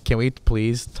 Can we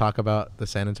please talk about the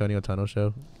San Antonio Tunnel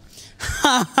show?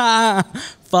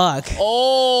 Fuck.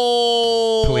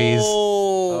 Oh. Please.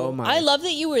 Oh my. I love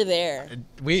that you were there.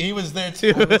 He was there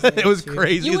too. It was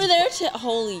crazy. You were there to.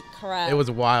 Holy crap. It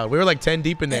was wild. We were like 10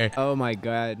 deep in there. Oh my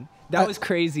god, that was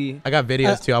crazy. I got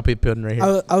videos too. I'll be putting right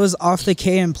here. I was off the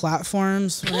K and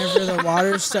platforms whenever the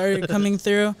water started coming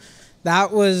through.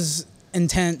 That was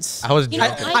intense. I was You know,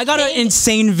 drunk. I got an paid-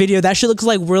 insane video. That should look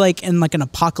like we're like in like an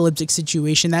apocalyptic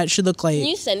situation. That should look like Can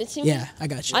you send it to me? yeah, I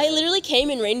got you. I literally came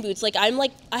in rain boots. Like, I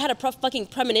had a fucking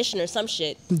premonition or some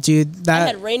shit. Dude, I that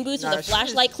had rain boots with a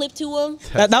flashlight clipped to them.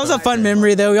 that was a fun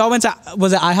memory though. We all went to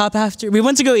was it IHOP after? We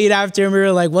went to go eat after and we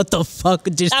were like, what the fuck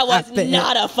just That was happened?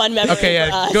 not a fun memory Okay, for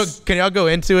yeah. us. Can y'all go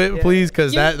into it, please?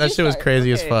 Because You- that you shit was start.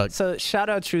 crazy as Okay, fuck. So shout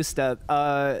out True Step.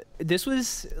 This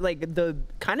was like the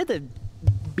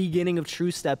beginning of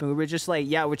True Step, and we were just like,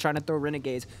 yeah, we're trying to throw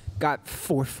Renegades. Got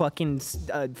 4 fucking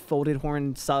folded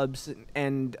horn subs,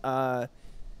 and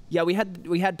yeah, we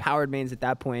had powered mains at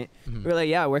that point. We were like,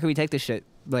 yeah, where can we take this shit?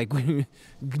 Like,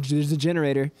 there's a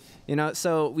generator,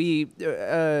 So we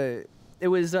it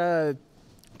was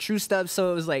True Step,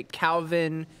 so it was like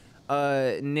Calvin,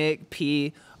 Nick,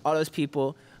 P, all those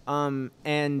people,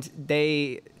 and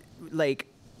they like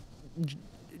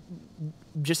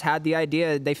just had the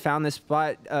idea. They found this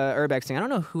spot, urbexing. I don't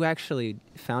know who actually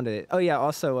found it. Oh yeah,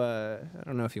 also I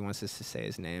don't know if he wants us to say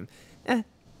his name.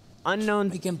 Unknown.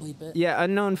 We can bleep it. Yeah,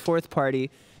 unknown fourth party.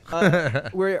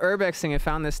 We're urbexing and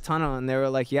found this tunnel, and they were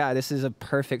like, yeah, this is a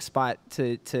perfect spot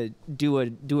to do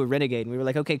a renegade. And we were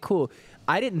like, okay, cool.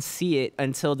 I didn't see it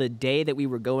until the day that we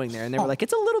were going there, and they were like,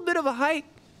 it's a little bit of a hike.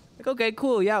 Like, okay,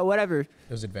 cool, yeah, whatever. It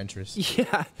was adventurous.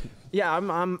 Yeah,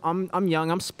 I'm young,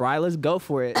 I'm spry. Let's go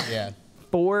for it. Yeah.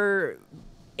 4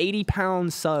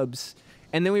 80-pound subs,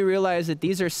 and then we realized that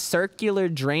these are circular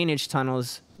drainage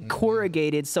tunnels,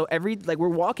 corrugated. So we're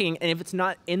walking, and if it's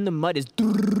not in the mud, is.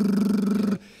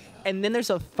 And then there's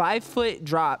a 5-foot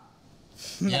drop.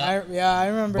 Yeah, I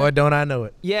remember. Boy, don't I know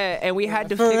it. Yeah, and we had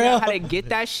to For figure out how real. to get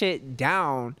that shit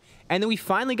down. And then we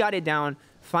finally got it down,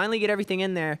 finally get everything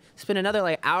in there, spent another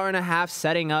like hour and a half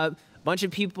setting up. Bunch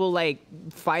of people like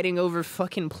fighting over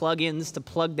fucking plugins to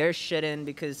plug their shit in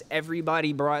because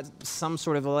everybody brought some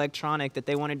sort of electronic that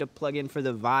they wanted to plug in for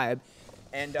the vibe.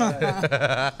 And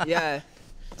yeah.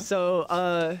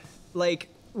 So like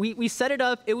we set it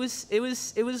up. It was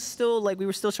still like we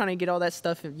were still trying to get all that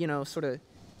stuff, you know, sort of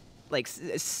like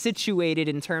situated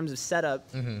in terms of setup.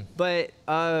 But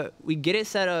we get it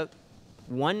set up.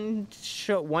 One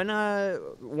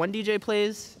DJ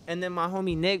plays, and then my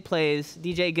homie Nick plays.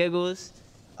 DJ Giggles,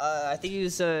 I think he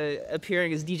was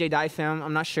appearing as DJ Difem.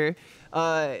 I'm not sure.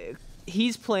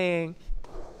 He's playing,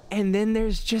 and then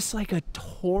there's just like a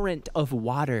torrent of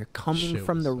water coming Shit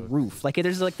from the was so roof. Like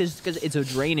there's because it's a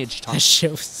drainage tunnel. That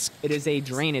shit was. It is a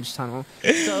drainage tunnel.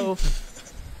 So,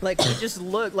 like, we just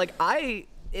look like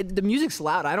the music's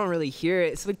loud. I don't really hear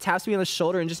it. So like taps me on the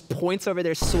shoulder and just points over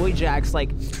their soy jacks like.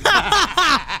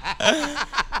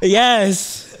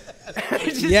 Yes.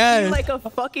 Just Yes. see, like a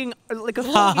fucking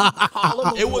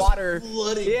column of water.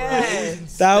 Bloody, Yeah.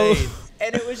 That was,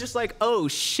 And it was just like, oh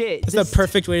shit. that's the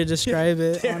perfect way to describe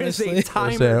it. There is Honestly. a timer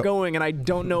What's up? going, and I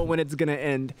don't know when it's gonna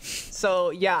end.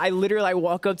 So yeah, I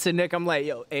walk up to Nick. I'm like,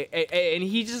 yo, hey, and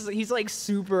he's like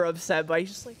super upset, but he's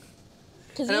just like,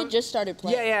 Because he had just started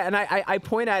playing. yeah, and I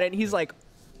point at it, and he's like.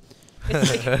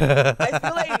 It's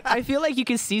like I feel like you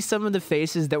can see some of the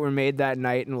faces that were made that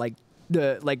night in like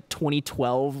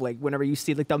 2012, like whenever you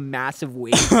see like the massive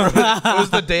wave. It was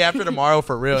the day after tomorrow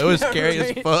for real. It was scary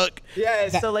as fuck. Yeah,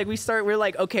 so like we're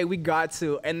like, okay, we got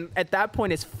to, and at that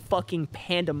point it's fucking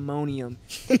pandemonium.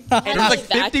 And There was, like,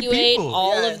 50 evacuate people.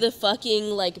 all Yeah. of the fucking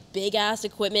like big ass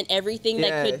equipment, everything Yeah.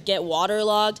 that could get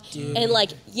waterlogged, and like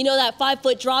that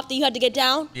 5-foot drop that you had to get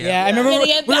down. Yeah, I remember. Gotta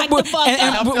get back the fuck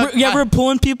up. We're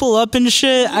pulling people up and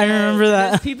shit. I remember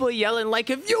There's that. people yelling like,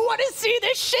 if you want to see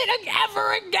this shit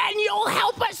ever again, you'll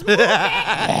help us move it.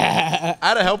 I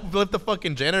had to help lift the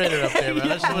fucking generator up there, man.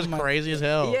 That shit was crazy as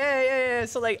hell. Yeah.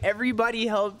 So like everybody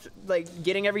helped like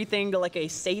getting everything to like a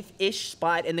safe-ish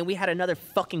spot, and then we had another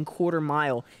fucking quarter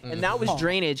mile, and that was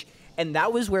drainage, and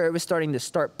that was where it was starting to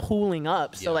start pooling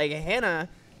up. So like Hannah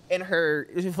and her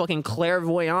fucking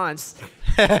clairvoyance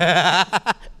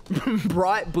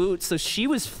brought boots, so she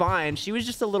was fine. She was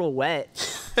just a little wet,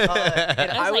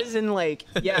 and I was in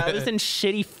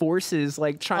shitty forces,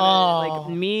 like trying to like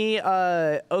me.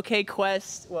 OK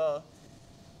Quest. Well,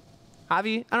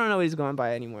 Javi, I don't know what he's going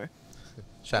by anymore.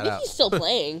 Shout I think out. he's still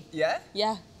playing. Yeah.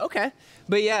 Yeah. Okay,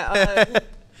 but yeah,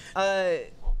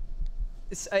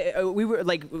 we were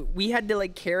like, we had to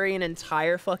like carry an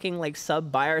entire fucking like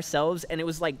sub by ourselves, and it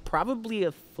was like probably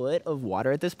a foot of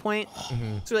water at this point.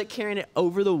 So like carrying it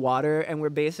over the water, and we're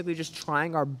basically just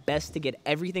trying our best to get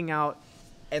everything out,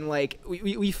 and like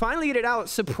we finally get it out.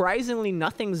 Surprisingly,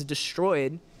 nothing's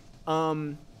destroyed.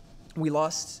 We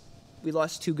lost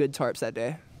 2 good tarps that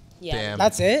day. Yeah. Damn.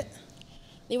 That's it.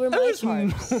 They were my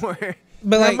tarps. More.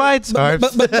 But like, my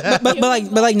tarps. but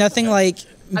like nothing like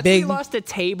I think big. we lost a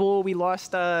table. We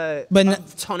lost a But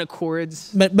ton of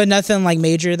cords. But nothing like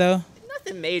major though.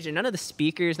 Nothing major. None of the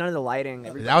speakers. None of the lighting.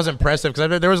 Everything. That was impressive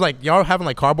because there was like y'all having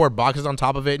like cardboard boxes on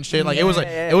top of it and shit. Like it was like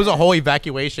it was a whole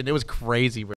evacuation. It was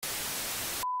crazy, bro.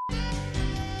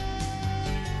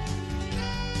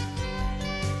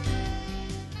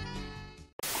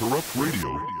 Corrupt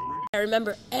Radio. I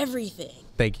remember everything.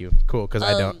 Thank you. Cool, because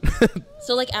I don't.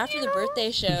 So like after the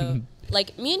birthday show,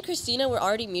 like me and Christina were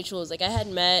already mutuals. Like I had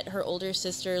met her older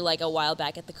sister like a while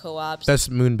back at the co-ops. That's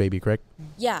Moon Baby, correct?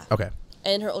 Yeah. Okay.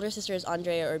 And her older sister is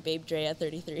Andrea or Babe Drea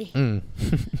 33.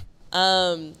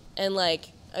 And like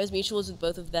I was mutuals with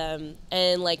both of them,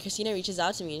 and like Christina reaches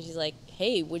out to me and she's like,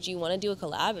 "Hey, would you want to do a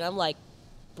collab?" And I'm like,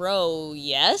 "Bro,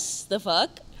 yes. The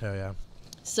fuck." Hell yeah.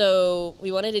 So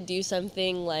we wanted to do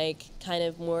something like kind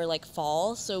of more like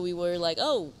fall. So we were like,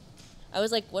 oh, I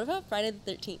was like, what about Friday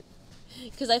the 13th?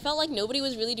 Because I felt like nobody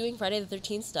was really doing Friday the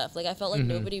 13th stuff. Like I felt like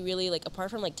nobody really, like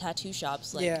apart from like tattoo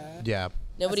shops, like Yeah. Yeah.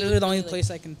 nobody. That's was the only really, place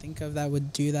I can think of that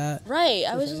would do that. Right.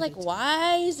 I was just like,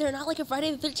 why is there not like a Friday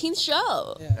the 13th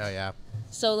show? Yeah. Hell yeah.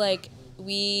 So like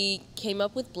we came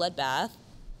up with Bloodbath.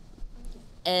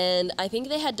 And I think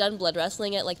they had done blood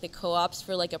wrestling at like the co-ops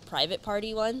for like a private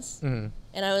party once.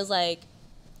 And I was like,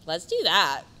 let's do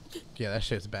that. Yeah, that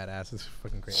shit's badass. It's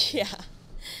fucking crazy. Yeah.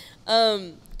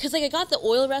 Cause like I got the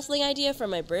oil wrestling idea for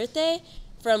my birthday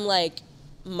from like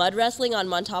mud wrestling on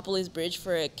Montopolis Bridge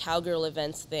for a cowgirl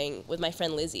events thing with my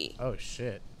friend Lizzie. Oh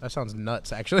shit, that sounds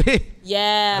nuts. Actually.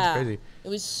 Yeah. That's crazy. It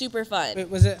was super fun. Wait,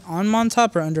 was it on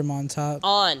Montop or under Montop?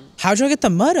 On. How'd y'all get the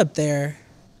mud up there?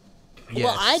 Yes.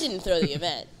 Well, I didn't throw the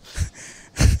event.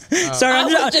 Sorry,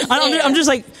 I'm just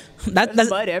like that's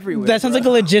mud everywhere. That sounds like a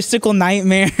logistical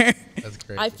nightmare. That's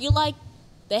crazy. I feel like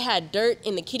they had dirt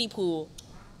in the kiddie pool,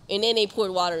 and then they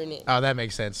poured water in it. Oh, that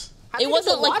makes sense. It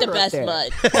wasn't like the best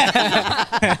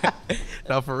mud.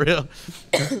 No, for real.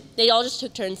 They all just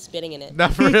took turns spitting in it.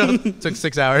 Not for real. Took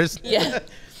 6 hours. Yeah.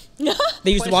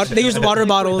 They used water. They used water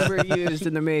bottles. Were used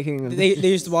in the making. Of They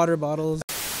used water bottles.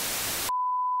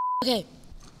 Okay.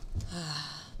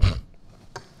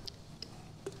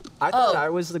 I thought I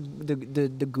was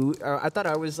the I thought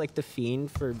I was like the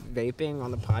fiend for vaping on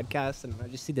the podcast, and I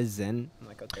just see the Zen. I'm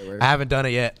like, okay, where? I haven't done it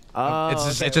yet. Oh,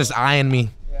 It's just eyeing me.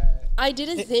 I did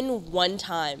a Zin one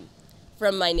time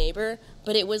from my neighbor,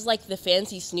 but it was like the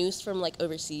fancy snooze from like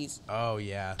overseas. Oh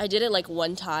yeah. I did it like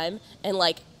one time, and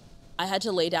like I had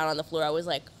to lay down on the floor. I was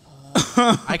like,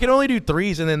 I can only do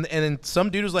 3s, and then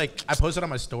some dude was like, I posted on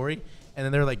my story, and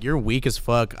then they're like, "You're weak as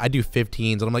fuck. I do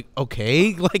 15s," and I'm like,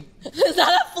 "Okay, like." is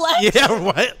that a flex? Yeah,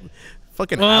 what?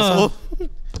 Fucking asshole.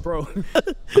 Bro.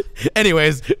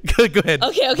 Anyways, go ahead.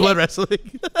 Okay. Blood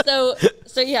wrestling. So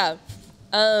yeah,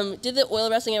 did the oil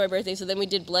wrestling at my birthday. So then we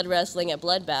did blood wrestling at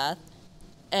Bloodbath,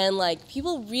 and like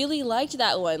people really liked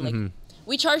that one. Like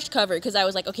we charged cover because I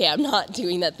was like, okay, I'm not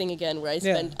doing that thing again where I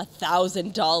spend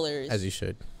 $1,000. As you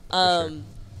should. For sure.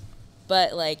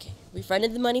 But like we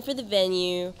fronted the money for the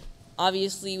venue.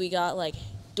 Obviously, we got like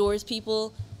doors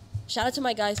people. Shout out to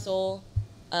my guy Soul,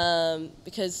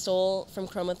 because Soul from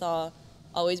Chromathaw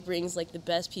always brings like the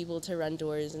best people to run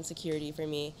doors and security for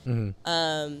me.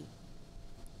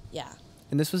 Yeah.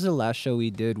 And this was the last show we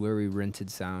did where we rented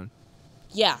sound.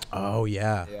 Yeah. Oh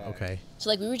yeah. Yeah. Okay. So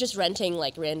like we were just renting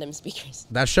like random speakers.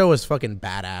 That show was fucking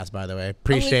badass, by the way.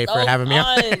 Appreciate so for having me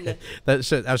on. fun.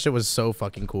 That shit was so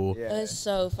fucking cool. Yeah. It was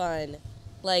so fun.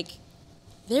 Like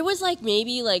there was like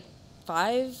maybe like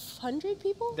 500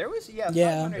 people. There was Yeah.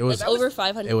 500. It was- That was over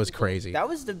 500. It was people. crazy. That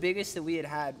was the biggest that we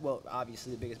had. Well,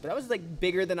 obviously the biggest, but that was like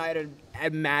bigger than I had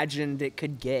imagined it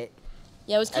could get.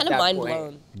 Yeah, it was kind of that mind point.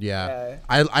 blown. Yeah.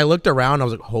 I looked around. I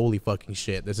was like, holy fucking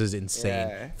shit, this is insane.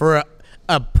 Yeah. For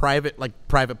a private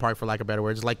park, for lack of better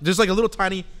words, like just like a little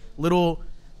tiny little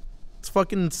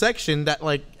fucking section that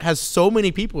like has so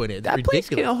many people in it. It's That place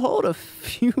ridiculous. can hold a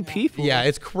few people. Yeah,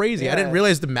 it's crazy. I didn't Yeah.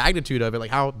 realize the magnitude of it, like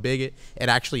how big it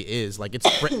actually is. Like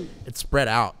it's spread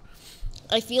out.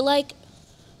 I feel like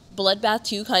Bloodbath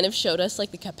 2 kind of showed us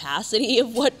like the capacity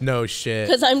of what. No shit.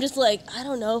 Because I'm just like, I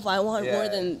don't know if I want more Yeah.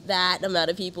 than that amount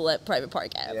of people at Private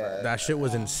Park ever. Yeah. That shit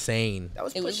was insane. That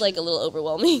was It was pushing- like a little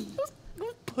overwhelming. it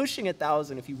was pushing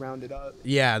 1,000 if you round it up.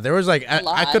 Yeah, there was like I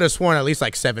lot. could have sworn at least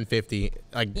like 750,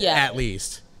 like Yeah. at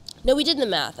least. No, we did the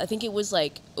math. I think it was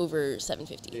like over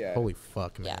 750. Yeah. Holy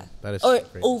fuck, man. Yeah. That is Or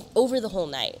crazy. over the whole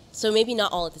night. So maybe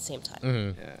not all at the same time.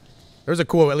 Mm-hmm. Yeah. There was a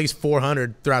cool at least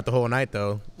 400 throughout the whole night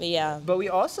though. But yeah. But we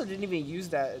also didn't even use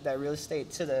that real estate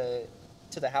to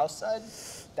the house side.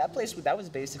 That place that was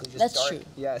basically just That's dark. true.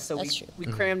 Yeah, so That's true. we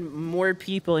crammed more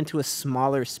people into a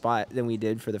smaller spot than we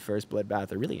did for the first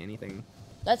Bloodbath or really anything.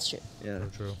 That's true. Yeah.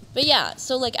 True. But yeah,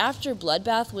 so like after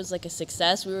Bloodbath was like a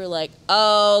success, we were like,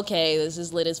 oh, okay, this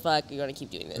is lit as fuck. We're going to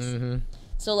keep doing this. Mm-hmm.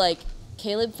 So like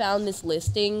Caleb found this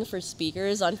listing for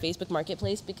speakers on Facebook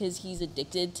Marketplace because he's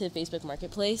addicted to Facebook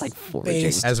Marketplace. Like foraging.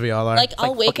 Based. As we all are. Like,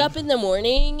 I'll wake fucking- up in the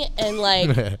morning and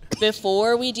like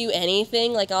before we do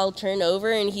anything, like I'll turn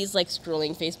over and he's like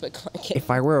scrolling Facebook Market. If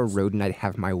I were a rodent, I'd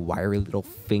have my wiry little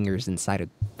fingers inside a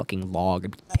fucking log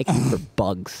and be picking for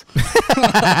bugs.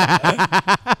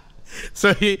 So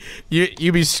you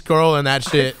be scrolling that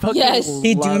shit. Yes.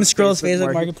 He doom scrolls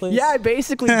Facebook Marketplace? Yeah, I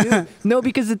basically do. No,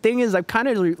 because the thing is, I'm kind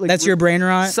of like That's your brain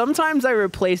rot? Sometimes I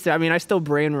replace it. I mean, I still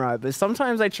brain rot, but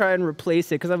sometimes I try and replace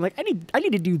it because I'm like, I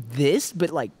need to do this, but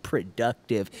like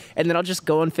productive. And then I'll just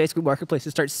go on Facebook Marketplace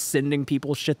and start sending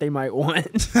people shit they might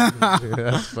want. Dude,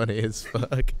 that's funny as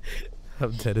fuck.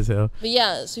 I'm dead as hell. But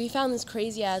yeah, so we found this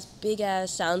crazy ass, big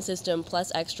ass sound system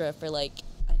plus extra for like,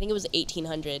 I think it was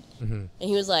 1,800. And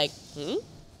he was like, And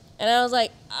I was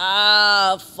like,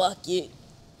 fuck it.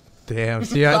 Damn.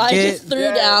 See, I I, just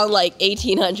threw down like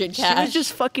 1,800 She cash. was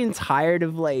just fucking tired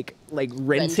of like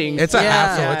renting. it's a Yeah.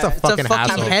 hassle. It's a It's a fucking fucking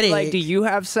hassle. headache. Like, do you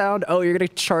have sound? Oh, you're gonna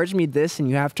charge me this, and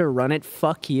you have to run it.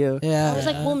 Fuck you. Yeah. I was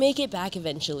like, we'll make it back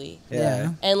eventually.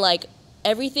 Yeah. And like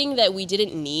everything that we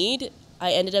didn't need,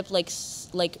 I ended up like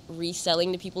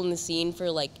reselling to people in the scene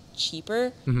for like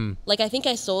cheaper. Mm-hmm. Like I think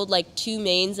I sold like 2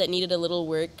 mains that needed a little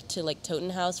work to like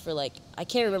Toten House for like, I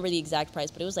can't remember the exact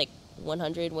price, but it was like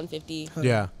 100, 150.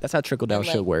 Yeah. That's how trickle down And,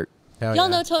 like, should work. Hell Y'all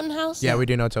yeah. know Toten House? Yeah, we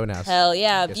do know Tone House. Hell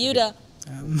yeah, Yes, we do.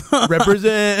 Buda.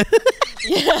 Represent.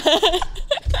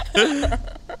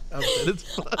 I'm dead as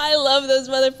fuck. I love those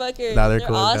motherfuckers. Nah, they're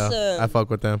cool. as hell. Awesome. I fuck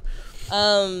with them.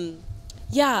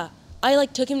 Yeah, I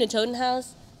like took him to Toten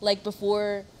House like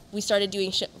before we started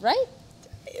doing shit, right?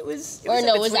 It was. Or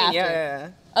no, it was after. Yeah.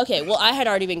 Okay, well I had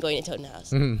already been going to Toten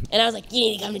House, Mhm. and I was like, you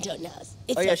need to come to Toten House.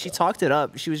 It's Oh so yeah, she cool. talked it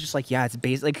up. She was just like, yeah, it's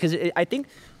basic. Like, cause I think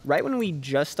right when we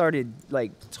just started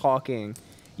like talking,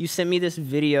 you sent me this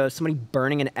video of somebody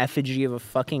burning an effigy of a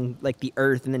fucking like the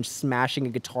earth and then smashing a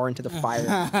guitar into the fire.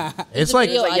 It's a like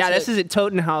video Like, I yeah, this took. is at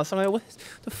Toten House. I'm like, what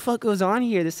the fuck goes on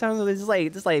here? This sounds this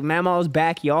is like Mama's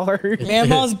backyard.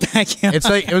 Mama's backyard.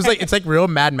 it's like real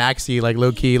Mad Maxy, like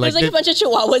low key, like, There's like a bunch of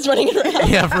chihuahuas running around.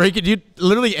 yeah, freaking you.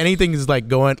 Literally anything is like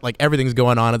going, like everything's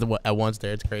going on at once.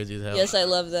 There, it's crazy as hell. Yes, I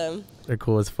love them. They're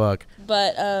cool as fuck.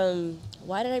 But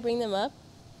why did I bring them up?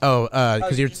 Oh,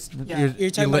 because You're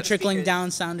talking about lit- trickling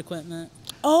down sound equipment.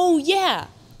 Oh yeah,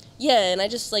 yeah, and I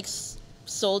just like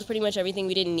sold pretty much everything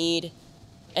we didn't need,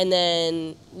 and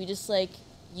then we just like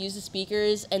used the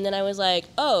speakers, and then I was like,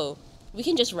 oh, we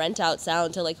can just rent out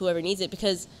sound to like whoever needs it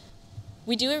because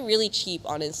we do it really cheap,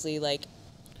 honestly. Like,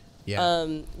 yeah.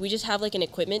 we just have like an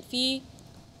equipment fee,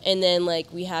 and then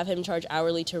like we have him charge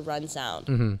hourly to run sound.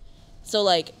 Mm-hmm. So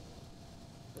like,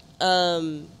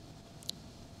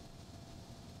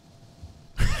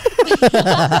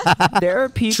 There are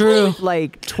people True. with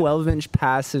like 12-inch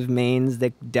passive mains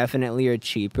that definitely are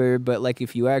cheaper, but like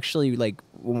if you actually like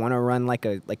want to run like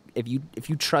a like if you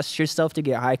trust yourself to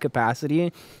get high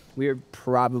capacity, we're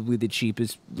probably the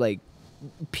cheapest like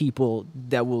people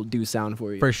that will do sound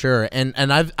for you. For sure. And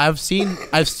I've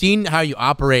seen how you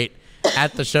operate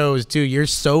at the shows too. You're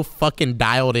so fucking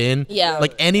dialed in. Yeah.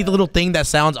 Like any little thing that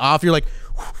sounds off, you're like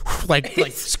like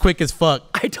it's quick as fuck.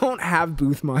 I don't have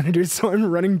booth monitors, so I'm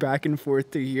running back and forth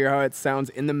to hear how it sounds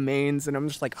in the mains, and I'm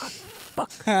just like, oh,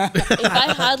 fuck. if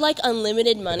I had like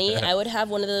unlimited money, I would have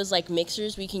one of those like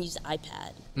mixers where you can use the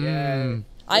iPad. Yeah.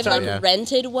 I've like Yeah.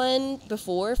 rented one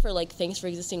before for like Thanks for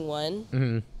Existing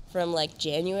One from like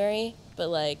January, but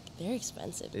like they're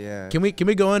expensive. Yeah. Can we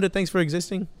go into Thanks for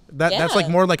Existing? That's like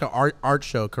Yeah. more like an art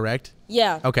show, correct?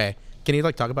 Yeah. Okay. Can you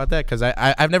like talk about that? Because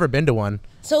I've never been to one.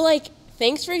 So like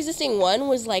Thanks for Existing One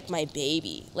was like my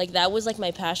baby. Like that was like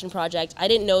my passion project. I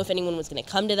didn't know if anyone was gonna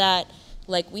come to that.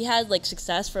 Like we had like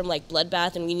success from like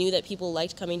Bloodbath, and we knew that people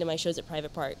liked coming to my shows at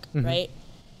Private Park, right?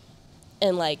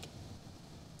 And like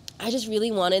I just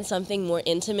really wanted something more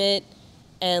intimate,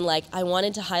 and like I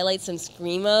wanted to highlight some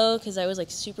screamo because I was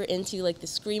like super into like the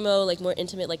screamo, like more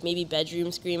intimate, like maybe bedroom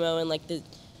screamo and like the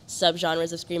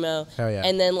subgenres of screamo. Hell yeah.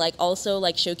 And then like also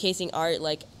like showcasing art.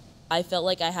 Like I felt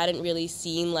like I hadn't really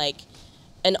seen like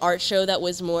an art show that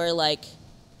was more like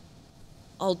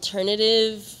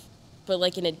alternative, but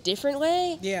like in a different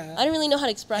way. Yeah. I didn't really know how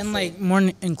to express And it. like more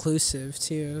inclusive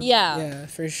too. Yeah. Yeah,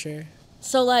 for sure.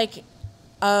 So like,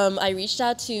 I reached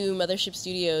out to Mothership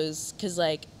Studios because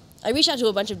like I reached out to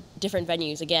a bunch of different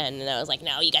venues again, and I was like,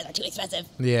 no, you guys are too expensive.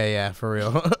 Yeah, for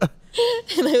real.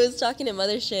 And I was talking to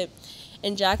Mothership,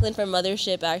 and Jacqueline from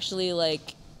Mothership actually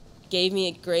like gave me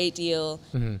a great deal.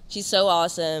 She's so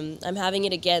awesome. I'm having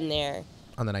it again there.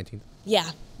 On the 19th. Yeah,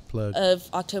 Plug. of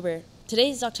October.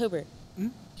 Today's October.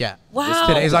 Yeah. Wow.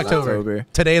 Today's October. October.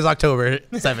 Today is October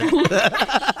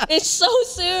 7th. It's so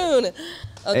soon.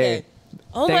 Okay. Hey,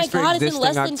 Oh thanks my for God, it's in existing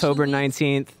less than October 2 weeks.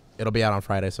 19th. It'll be out on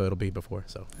Friday, so it'll be before.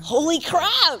 So Holy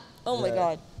crap! Oh my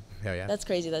God. hell yeah. That's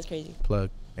crazy. That's crazy. Plug.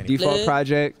 Anyway. Default Bleh.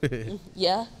 Project.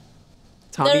 Yeah.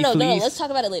 Tommy No. Fleece. Let's talk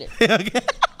about it later.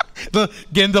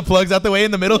 Getting the plugs out the way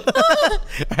in the middle.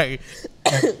 Alright.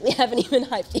 We haven't even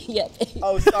hyped it yet. Babe.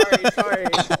 Oh, sorry.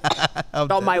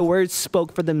 Thought my words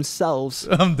spoke for themselves.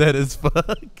 I'm dead as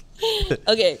fuck.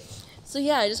 Okay. So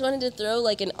yeah, I just wanted to throw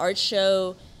like an art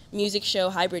show, music show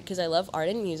hybrid because I love art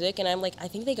and music, and I'm like, I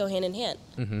think they go hand in hand.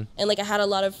 And like I had a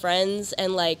lot of friends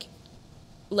and like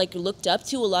looked up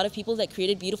to a lot of people that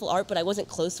created beautiful art, but I wasn't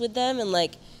close with them, and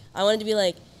like I wanted to be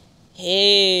like,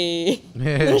 hey,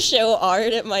 show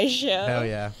art at my show. Hell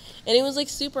yeah. And it was like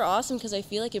super awesome because I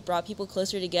feel like it brought people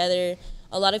closer together.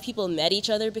 A lot of people met each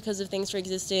other because of Things for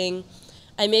Existing.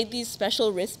 I made these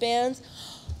special wristbands.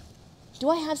 Do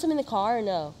I have some in the car or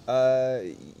no? Are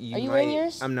you wearing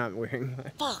yours? I'm not wearing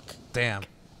mine. Fuck. Damn.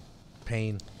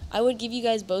 Pain. I would give you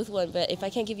guys both one, but if I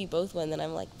can't give you both one, then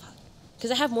I'm like, fuck.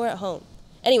 Because I have more at home.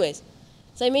 Anyways,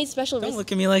 So I made special Don't wrist.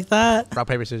 look at me like that. Rock,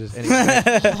 paper, scissors.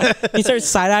 Anyway. He starts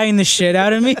side-eyeing the shit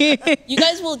out of me. You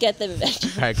guys will get them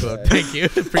eventually. All right, cool. Thank you.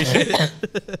 Appreciate it.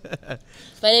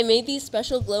 But I made these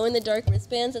special glow-in-the-dark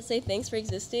wristbands that say "Thanks for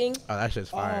existing," Oh, that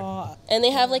shit's fire. Aw, and they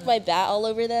have like my bat all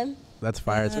over them. That's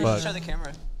fire as Show fuck. the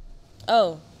camera.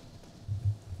 Oh,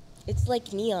 it's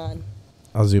like neon.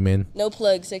 I'll zoom in. No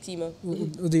plug, sex emo. we'll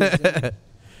do it.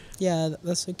 Yeah,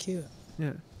 that's so cute.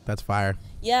 Yeah. That's fire.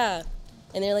 Yeah,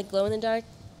 and they're like glow in the dark,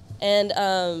 and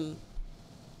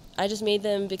I just made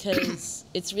them because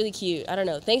it's really cute. I don't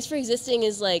know. Thanks for existing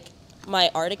is like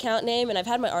my art account name, and I've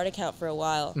had my art account for a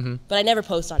while, but I never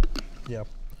post on it. Yeah.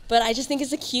 But I just think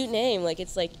it's a cute name. Like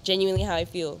it's like genuinely how I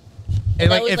feel.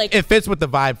 And that like, was, it fits with the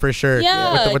vibe for sure.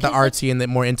 Yeah, With the 'cause, like, artsy and the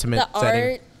more intimate The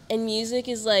setting. art and music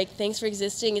is like thanks for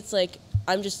existing. It's like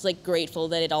I'm just like grateful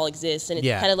that it all exists, and it's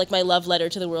Yeah. kind of like my love letter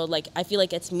to the world. Like I feel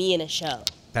like it's me in a show.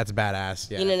 That's badass.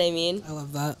 Yeah. You know what I mean? I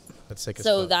love that. That's sick as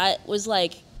So fuck. that was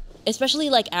like, especially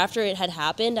like after it had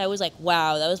happened, I was like,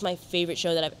 wow, that was my favorite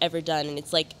show that I've ever done, and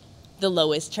it's like the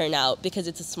lowest turnout because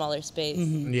it's a smaller space.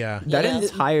 Yeah. That Yeah.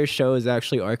 entire show is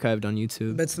actually archived on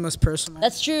YouTube. But it's the most personal.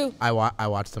 That's true. I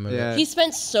watched them. Yeah. He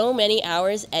spent so many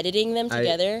hours editing them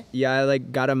together. I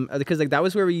like got him because like that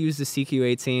was where we used the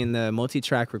CQ18, the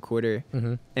multi-track recorder,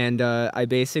 and I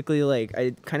basically like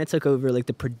I kind of took over like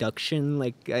the production,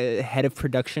 like head of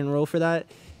production role for that,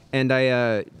 and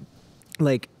I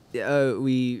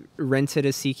we rented a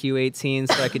CQ18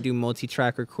 so I could do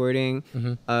multi-track recording.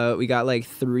 We got like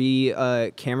 3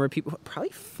 camera people, probably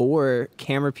 4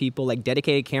 camera people, like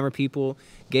dedicated camera people.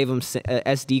 Gave them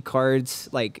SD cards,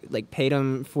 like paid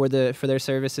them for their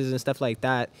services and stuff like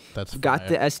that. That's got fire.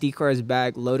 the SD cards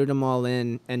back, loaded them all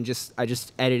in, and I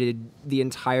just edited the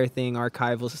entire thing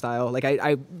archival style. Like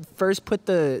I first put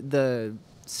the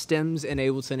stems in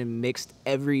Ableton and mixed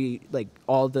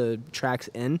all the tracks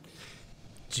in.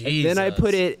 And then I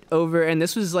put it over, and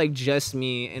this was like just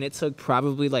me, and it took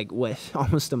probably like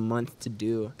almost a month to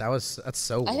do. That's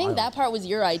so. I think wild. that part was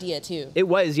your idea too. It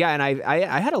was, yeah, and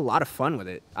I had a lot of fun with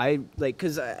it. I like,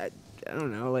 cause I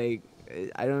don't know, like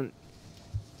I don't.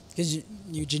 Because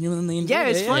you genuinely enjoy Yeah,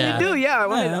 it's it. fun Yeah. to do. Yeah,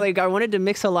 Yeah. I wanted to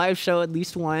mix a live show at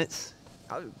least once.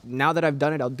 Now that I've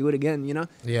done it, I'll do it again. You know.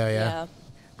 Yeah.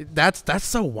 That's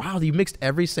so wild. You mixed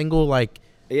every single like.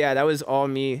 Yeah, that was all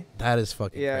me. That is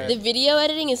fucking. Yeah. crazy. The video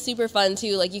editing is super fun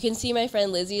too. Like you can see my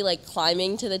friend Lizzie like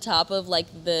climbing to the top of like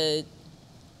the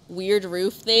weird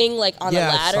roof thing, like on Yeah,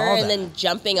 a I ladder, saw and that. then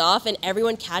jumping off, and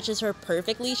everyone catches her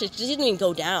perfectly. She didn't even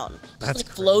go down. She's That's like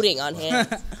crazy. floating on hands.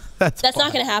 That's That's not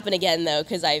wild. gonna happen again though,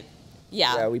 because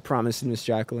Yeah, we promised Miss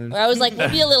Jacqueline. Or I was like, we'll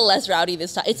be a little less rowdy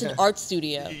this time. It's an art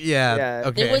studio. Yeah. Yeah.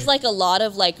 Okay. There was like a lot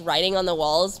of like writing on the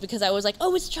walls because I was like,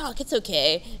 oh, it's chalk, it's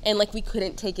okay, and like we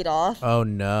couldn't take it off. Oh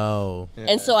no.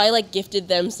 And so I like gifted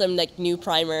them some like new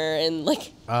primer, and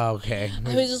like Oh, okay.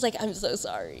 I was just like, I'm so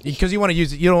sorry. Because you want to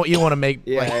use it. You don't want to make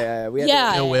Yeah, like yeah, we had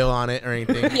Yeah. ill will on it or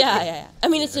anything. Yeah. I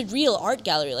mean, it's a real art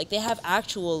gallery. Like they have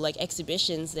actual like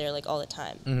exhibitions there like all the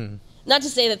time. Mm-hmm. Not to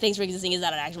say that Thanks for Existing is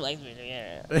not an actual exhibition.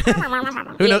 Who You know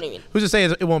knows? what I mean? Who's to say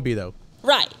it won't be though?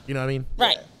 Right. You know what I mean?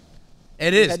 Right.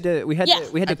 It We is. had to, we had Yeah.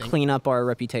 to, we had I to think. clean up our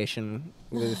reputation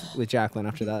with Jacqueline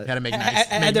after that. Had to make I nice.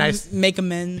 had Make to nice. make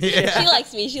amends. She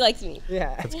likes me. She likes me.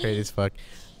 Yeah. That's crazy as fuck.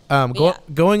 Yeah.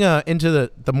 Going into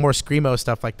the more screamo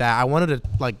stuff like that, I wanted to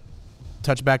like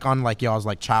touch back on like y'all's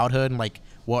like childhood and like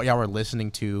what y'all were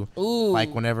listening to, Ooh. like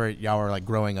whenever y'all were like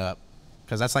growing up,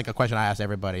 because that's like a question I ask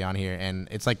everybody on here, and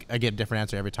it's like I get a different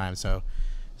answer every time. So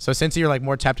since you're like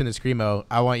more tapped into screamo,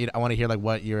 I want to hear like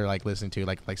what you're like listening to,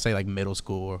 like say like middle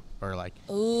school or like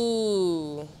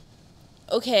Ooh.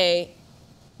 Okay.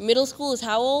 Middle school is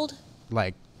how old?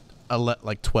 like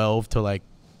 12 to like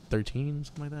 13,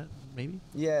 something like that, maybe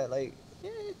Yeah, like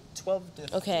 12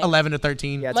 to Okay. 11 to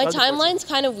 13. Yeah, My 12 to 14. timeline's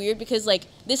kind of weird because like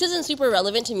this isn't super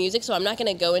relevant to music, so I'm not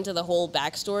gonna go into the whole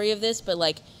backstory of this. But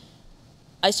like,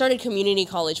 I started community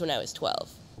college when I was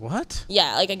 12. What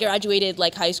Yeah, like I graduated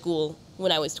like high school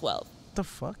when I was 12, the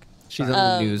fuck? She's on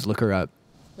the news. Look her up.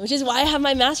 which is why I have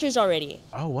my master's already,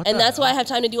 Oh, what? and the that's why I hell? have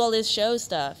time to do all this show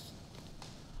stuff.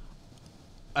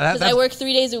 That- Because I work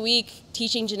 3 days a week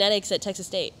teaching genetics at Texas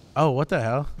State. Oh, what the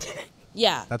hell?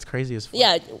 Yeah. That's crazy as fuck.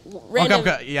 Yeah. Random.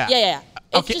 okay, yeah. Yeah.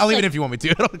 It's Okay, just I'll leave like- it if you want me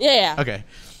to. Yeah. Okay.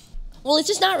 Well, it's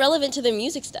just not relevant to the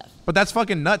music stuff. But that's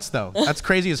fucking nuts, though. That's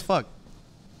crazy as fuck.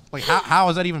 Like, how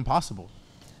is that even possible?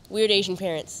 Weird Asian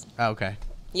parents. Oh, okay.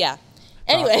 Yeah.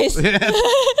 Anyways.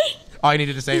 All you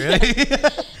needed to say, really?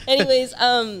 Anyways,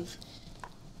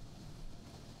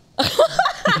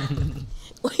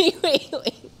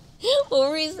 wait. What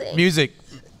were we saying? Music.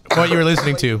 What you were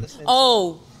listening to.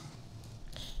 Oh.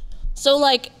 So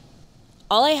like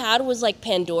all I had was like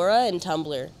Pandora and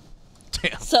Tumblr.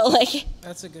 Damn. So like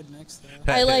That's a good mix,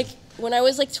 though. I like when I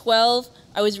was like 12,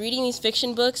 I was reading these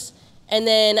fiction books, and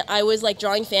then I was like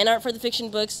drawing fan art for the fiction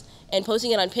books and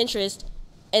posting it on Pinterest,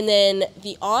 and then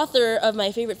the author of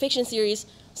my favorite fiction series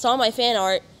saw my fan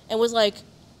art and was like,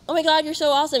 "Oh my God, you're so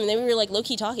awesome!" And then we were like low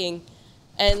key talking,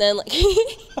 and then like,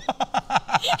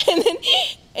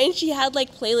 and she had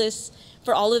like playlists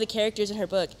for all of the characters in her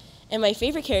book, and my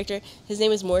favorite character, his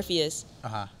name is Morpheus.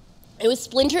 It was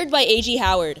splintered by A.G.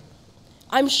 Howard.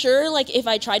 I'm sure, like, if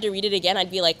I tried to read it again,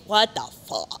 I'd be like, what the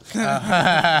fuck?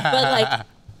 But, like,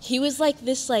 he was, like,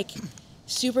 this, like,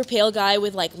 super pale guy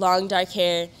with, like, long, dark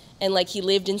hair, and, like, he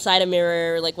lived inside a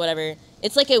mirror, or, like, whatever.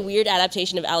 It's, like, a weird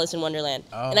adaptation of Alice in Wonderland.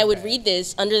 And I would read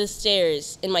this under the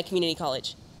stairs in my community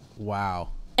college. Wow.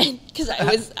 Because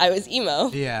I was emo.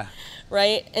 Yeah.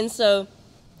 Right? And so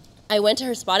I went to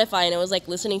her Spotify, and I was, like,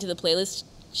 listening to the playlist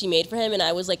she made for him, and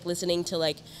I was, like, listening to,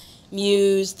 like,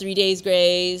 Muse, 3 Days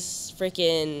Grace,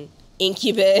 freaking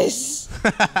Incubus,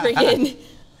 freaking,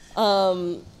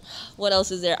 what else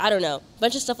is there? I don't know.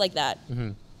 Bunch of stuff like that.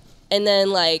 And then,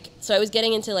 like, so I was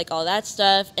getting into, like, all that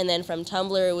stuff, and then from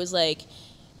Tumblr, it was, like,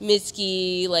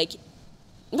 Mitski, like,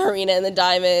 Marina and the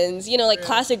Diamonds, you know, like,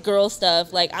 classic girl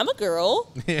stuff. Like, I'm a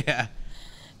girl. Yeah.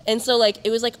 And so, like, it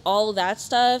was, like, all that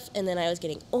stuff, and then I was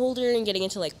getting older and getting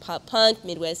into, like, pop punk,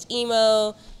 Midwest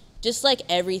emo, just like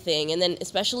everything. And then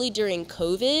especially during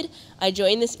COVID, I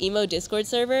joined this emo Discord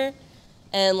server,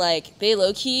 and like they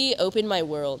low-key opened my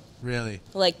world. Really?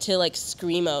 Like to like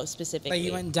screamo specifically. Like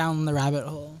you went down the rabbit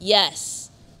hole. Yes.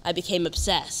 I became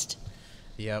obsessed.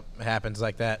 Yep, it happens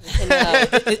like that.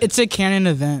 And, It's a canon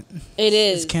event. it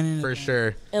is. It's canon For event.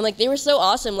 sure. And like they were so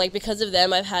awesome. Like because of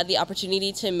them, I've had the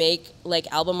opportunity to make like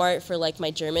album art for like my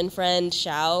German friend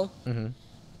Shao. And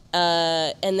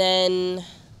then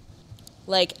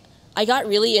like I got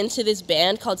really into this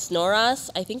band called Snoras.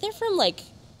 I think they're from like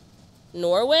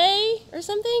Norway or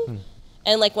something.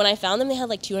 And like when I found them, they had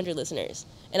like 200 listeners.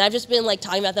 And I've just been like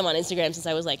talking about them on Instagram since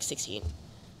I was like 16.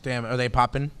 Damn, are they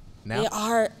popping now? They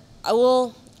are.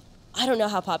 Well, I don't know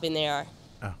how popping they are.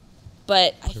 Oh.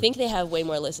 But I think they have way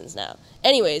more listens now.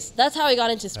 Anyways, that's how I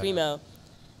got into screamo.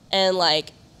 And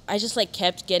like I just like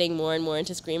kept getting more and more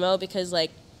into screamo because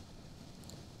like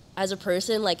as a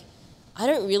person, like I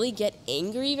don't really get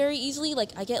angry very easily.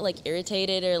 Like I get like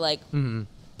irritated or like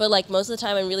but like most of the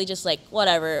time I'm really just like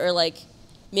whatever, or like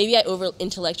maybe I over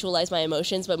intellectualize my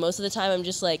emotions, but most of the time I'm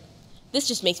just like this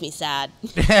just makes me sad.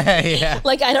 Yeah.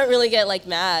 Like I don't really get like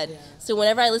mad. So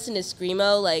whenever I listen to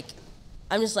screamo, like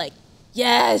I'm just like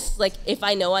yes, like if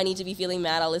I know I need to be feeling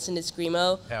mad, I'll listen to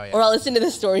screamo. Hell yeah. Or I'll listen to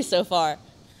the story so far.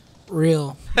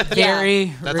 Real.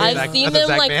 Very That's real. exact- I've seen that's them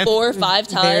exact like band? 4 or 5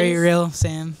 times. Very real,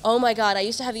 Sam. Oh my God, I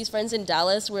used to have these friends in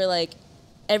Dallas where like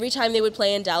every time they would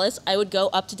play in Dallas, I would go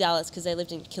up to Dallas because I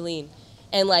lived in Killeen.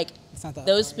 And like It's not that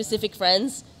those far, specific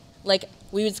friends, like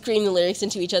we would scream the lyrics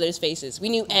into each other's faces. We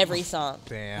knew every song.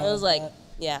 Damn. I was like,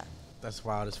 yeah. That's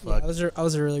wild as Yeah, fuck. I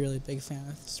was a really, really big fan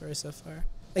of the story so far. Like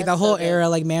That's the whole so good. era,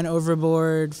 like Man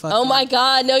Overboard. Fucking, Oh my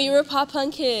God, no, you were a pop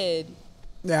punk kid.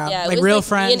 Yeah, Yeah, it like was Real like me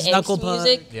Friends, and Knuckle angst Puck.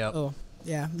 music. Yep. Oh,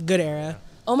 yeah, good era.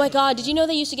 Oh my God, did you know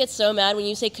they used to get so mad when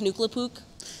you say Knuklapook?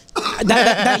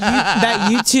 that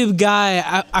YouTube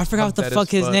guy, I forgot what the dead fuck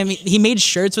as his fuck. name. He made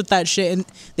shirts with that shit, and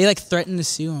they like threatened to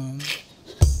sue him.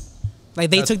 Like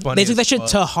they That's took funny that as shit fuck.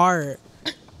 to heart.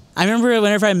 I remember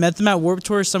whenever I met them at Warped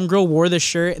Tour, some girl wore the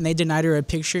shirt and they denied her a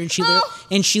picture,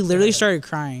 and she literally started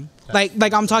crying.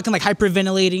 Like I'm talking like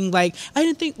hyperventilating. Like I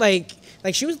didn't think like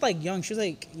she was like young. She was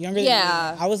like younger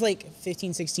Yeah. than me. I was like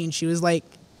 15, 16. She was like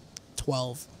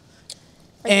 12.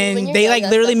 When And you're they young, like that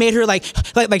literally stuff- made her like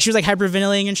she was like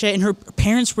hyperventilating and shit, and her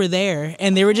parents were there,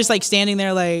 and they were just like standing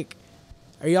there like,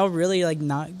 are y'all really like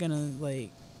not gonna like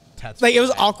That's it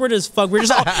was awkward as fuck. We're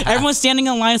just everyone's standing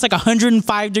in line. It's like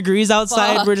 105 degrees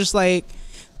outside. Fuck. We're just like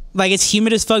it's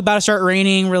humid as fuck. About to start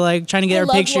raining. We're like trying to get I our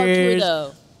loved Warped Tour, pictures.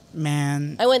 though.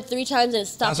 Man, I went 3 times and it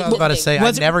stopped. That's what I was about to say. I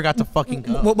What's- never got to fucking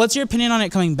go. what's your opinion on it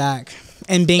coming back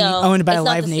and being No, owned by it's not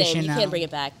Live the same. Nation You now? can't bring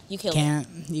it back. You can't.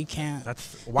 You can't.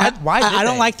 That's why. Why? I did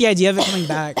don't they? like the idea of it coming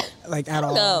back like at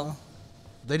all. know.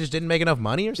 They just didn't make enough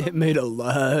money or It something. made a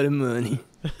lot of money.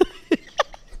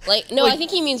 Like no, I think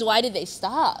he means why did they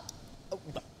stop?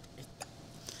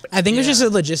 I think it's just a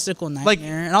logistical nightmare. Like-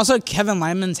 and also Kevin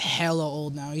Lyman's hella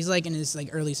old now. He's like in his like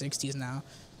early 60s now.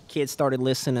 Kids started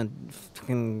listening to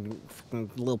fucking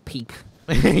Lil Peep.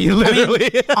 You literally.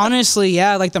 Honestly,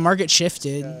 yeah, like the market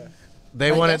shifted. they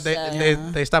I wanted. guess They,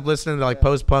 so. they stopped listening to like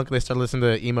post punk. They started listening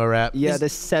to emo rap. Yeah, the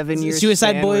 7-year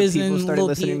Suicide span where Boys people and started Lil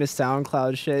listening Peep. to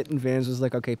SoundCloud shit, and Vans was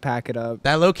like, okay, pack it up.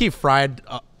 That low key fried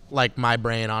like my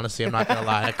brain, honestly. I'm not gonna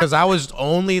lie, because I was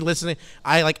only listening.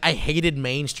 I hated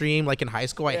mainstream. Like in high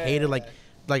school, I hated like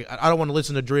I don't want to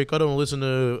listen to Drake. I don't want to listen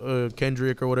to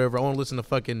Kendrick or whatever. I want to listen to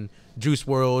fucking Juice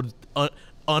World,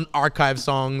 unarchived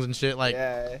songs and shit. Like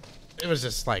it was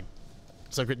just like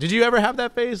so great. Did you ever have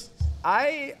that phase?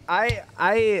 I'm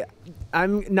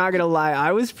not gonna lie.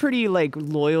 I was pretty like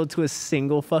loyal to a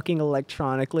single fucking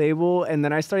electronic label, and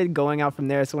then I started going out from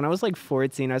there. So when I was like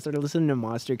 14, I started listening to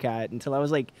Monster Cat until I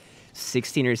was like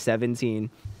 16 or 17,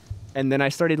 and then I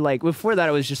started like before that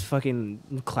it was just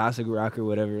fucking classic rock or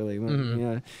whatever. Like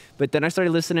yeah, but then I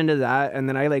started listening to that, and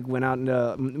then I like went out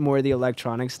into more of the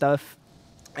electronic stuff,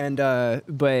 and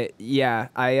but yeah,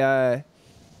 I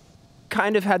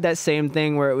kind of had that same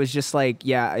thing where it was just like,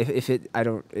 yeah,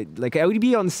 like I would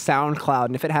be on SoundCloud,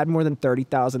 and if it had more than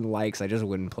 30,000 likes, I just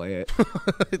wouldn't play it.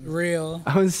 Real.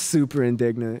 I was super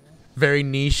indignant. Very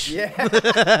niche.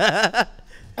 Yeah.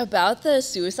 About the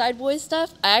Suicide Boys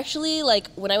stuff, I actually, like,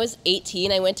 when I was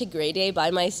 18, I went to Grey Day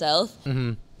by myself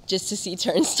just to see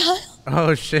Turnstile.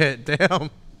 Oh, shit. Damn.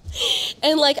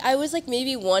 And, like, I was, like,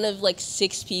 maybe one of, like,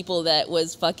 6 people that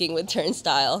was fucking with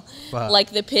Turnstile. Fuck.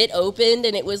 Like, the pit opened,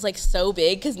 and it was, like, so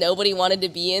big because nobody wanted to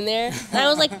be in there. And I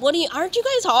was like, aren't you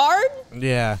guys hard?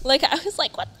 Yeah. Like, I was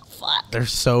like, what the fuck? They're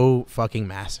so fucking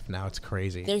massive now. It's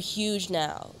crazy. They're huge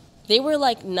now. They were,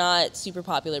 like, not super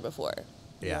popular before.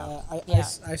 Yeah.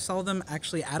 I saw them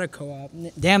actually at a co-op.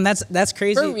 Damn, that's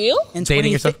crazy. For real?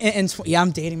 Dating yourself? Yeah,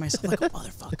 I'm dating myself like a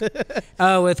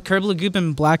motherfucker. With Curb Lagoop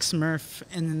and Black Smurf,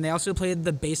 and then they also played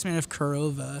the basement of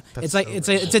Kurova. That's It's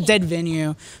so it's a dead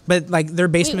venue, but like their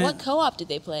Wait, basement. what co-op did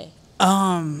they play?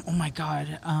 Oh my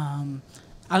god.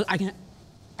 I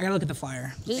gotta look at the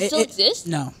flyer. Does it still exist?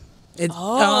 No.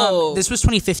 Oh. This was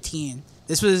 2015.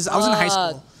 I was in high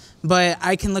school. But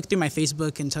I can look through my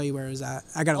Facebook and tell you where it was at.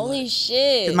 I gotta Holy look.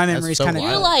 shit. My memory's so kind of.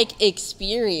 You're like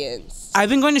experienced. I've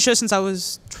been going to shows since I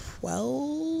was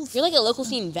 12. You're like a local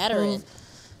scene veteran.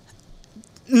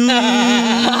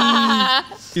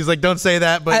 He's like, don't say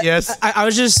that, but yes. I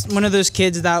was just one of those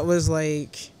kids that was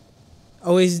like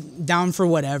always down for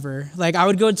whatever. Like I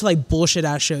would go to like bullshit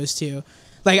ass shows too.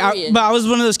 Like, but I was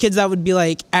one of those kids that would be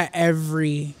like at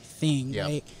everything. Yep.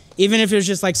 Like even if it was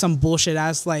just like some bullshit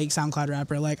ass like SoundCloud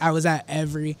rapper, like I was at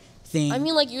everything. I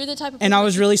mean, like you're the type of person and I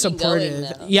was really that keep going,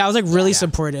 supportive. though. Yeah, I was like really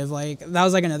supportive. Like that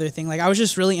was like another thing. Like I was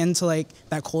just really into like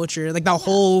that culture, like that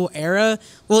whole era.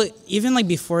 Well, even like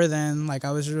before then, like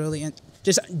I was really in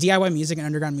just DIY music and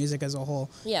underground music as a whole.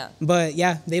 Yeah. But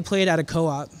yeah, they played at a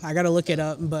co-op. I gotta look it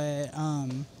up, but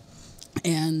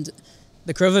and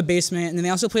the Kurova basement, and then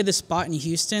they also played this spot in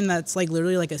Houston that's like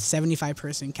literally like a 75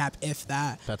 person cap, if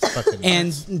that. That's fucking and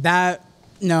nuts. that.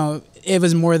 No, it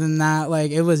was more than that.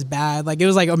 Like it was bad. Like it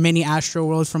was like a mini Astro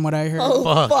World from what I heard.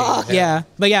 Oh, fuck. Yeah,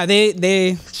 but yeah,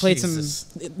 they played Jesus.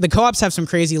 some. The co-ops have some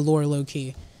crazy lore, low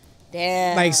key.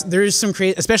 Damn. Like there's some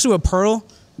crazy, especially with Pearl.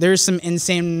 There's some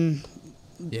insane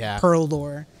Yeah. Pearl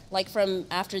lore. Like from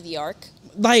after the arc?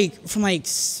 Like from like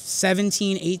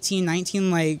 17, 18, 19,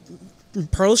 like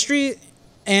Pearl Street,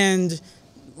 and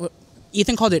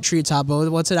Ethan called it Treetop,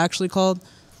 but what's it actually called?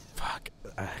 Fuck.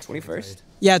 21st.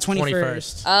 Yeah,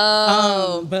 21st.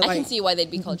 Oh. but I like- can see why they'd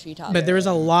be called treetop. But there was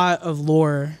a lot of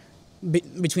lore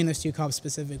between those two co-ops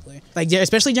specifically. Like, yeah,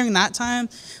 especially during that time,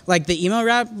 like the emo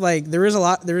rap, like there was a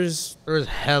lot. There was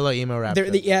hella emo rap.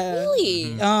 yeah.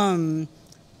 Really?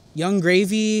 Young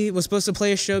Gravy was supposed to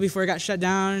play a show before it got shut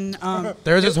down.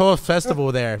 There was this whole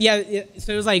festival there. Yeah,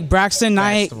 so it was like Braxton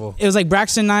Knight. Festival. It was like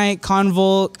Braxton Knight,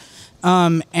 Convolk,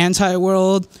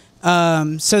 Anti-World.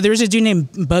 So there was a dude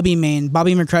named Bobby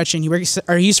McCrutchen.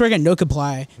 He used to work at No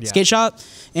Comply skate shop,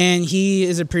 and he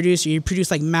is a producer. He produced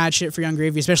like mad shit for Young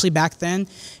Gravy, especially back then.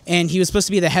 And he was supposed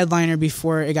to be the headliner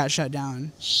before it got shut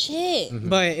down. Shit.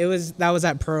 But that was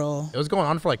at Pearl. It was going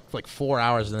on for like 4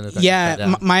 hours, and then it got shut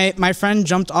down. My friend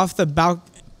jumped off the balcony.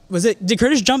 Did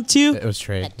Curtis jump too? It was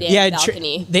Trey. That damn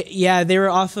balcony. They were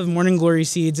off of Morning Glory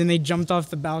Seeds, and they jumped off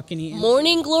the balcony.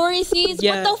 Morning Glory Seeds?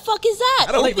 Yeah. What the fuck is that?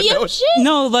 I don't even know Opium it. shit?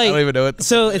 No, like I don't even know what the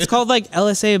so it's called like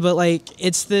LSA, but like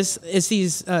it's these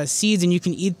seeds, and you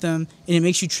can eat them, and it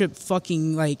makes you trip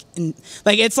fucking like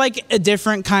it's like a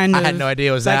different kind of. I had no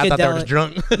idea it was that. I thought they were just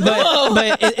drunk.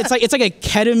 but it's like a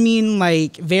ketamine,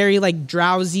 like very like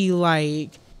drowsy, like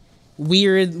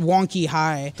weird wonky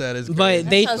high. That is But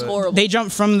crazy. That sounds horrible. they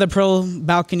jumped from the Pearl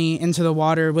balcony into the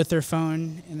water with their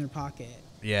phone in their pocket.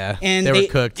 Yeah, And they were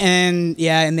cooked. And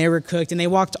they were cooked, and they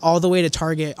walked all the way to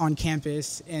Target on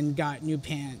campus and got new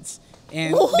pants.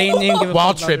 And they didn't give a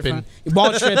While fuck about their tripping. phone.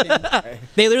 While tripping.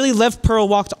 They literally left Pearl,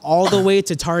 walked all the way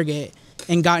to Target,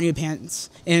 and got new pants.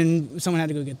 And someone had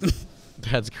to go get them.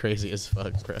 That's crazy as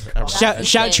fuck, bro.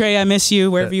 Shout Trey, I miss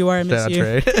you wherever you are. I miss Shout out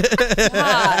you. Trey.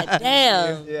 God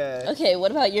damn. Yeah. Okay,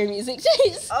 what about your music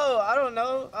taste? Oh, I don't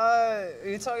know.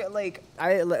 You talking like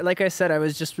I said, I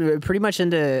was just pretty much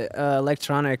into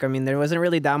electronic. I mean, there wasn't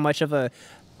really that much of a.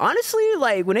 Honestly,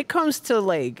 like when it comes to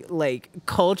like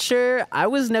culture, I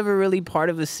was never really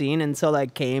part of a scene until I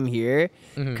came here,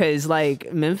 because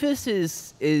like Memphis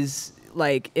is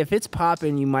like if it's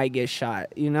popping, you might get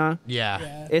shot. You know?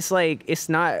 Yeah. It's like it's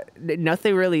not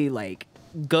nothing really like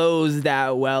goes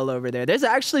that well over there. There's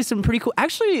actually some pretty cool.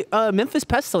 Actually, Memphis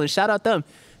Pestilence. Shout out them.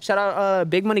 Shout out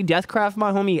Big Money Deathcraft.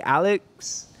 My homie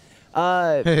Alex.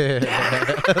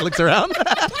 Looks around.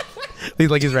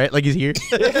 He's like he's right, like he's here.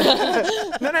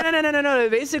 No.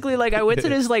 Basically, like I went to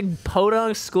this like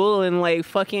podunk school in like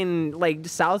fucking like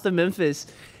south of Memphis,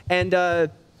 and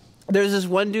there's this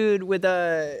one dude with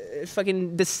a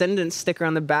fucking Descendants sticker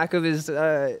on the back of his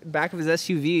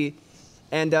SUV,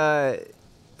 and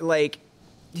like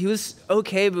he was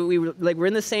okay, but we're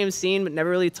in the same scene, but never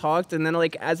really talked. And then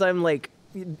like as I'm like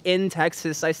in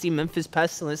Texas, I see Memphis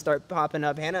Pestilence start popping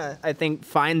up. Hannah, I think,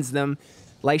 finds them.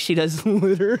 Like she does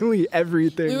literally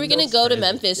everything. We were gonna go to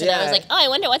Memphis, and I was like, "Oh, I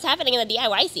wonder what's happening in the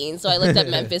DIY scene." So I looked up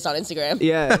Memphis on Instagram.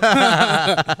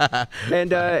 Yeah,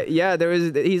 and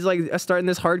he's like starting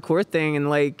this hardcore thing, and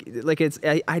like it's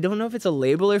I don't know if it's a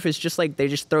label or if it's just like they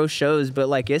just throw shows, but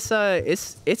like it's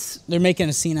They're making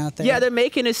a scene out there. yeah, they're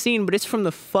making a scene, but it's from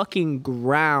the fucking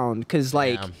ground, cause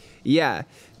like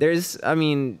there's I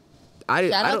mean.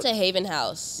 Shout out to Haven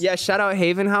House. Yeah, shout out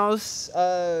Haven House.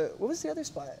 What was the other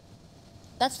spot?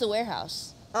 That's the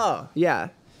warehouse. Oh, yeah.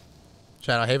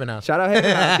 Shout out Haven House. Shout out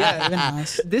Haven House. Yeah. Haven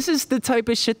House. This is the type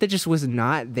of shit that just was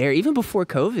not there even before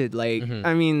COVID. Like,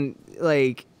 I mean,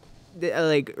 like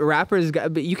rappers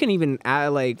got, but you can even add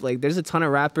like there's a ton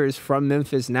of rappers from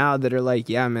Memphis now that are like,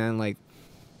 yeah, man, like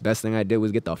best thing I did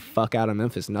was get the fuck out of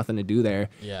Memphis. Nothing to do there.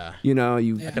 Yeah. You know,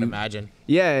 I can imagine.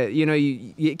 Yeah, you know,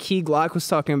 Key Glock was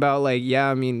talking about like, yeah,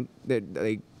 I mean,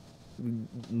 like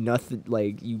nothing,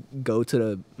 like you go to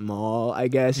the mall, I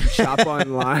guess, you shop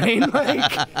online,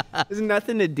 like there's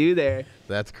nothing to do there.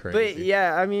 That's crazy. But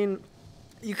yeah, I mean,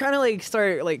 you kind of like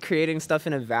start like creating stuff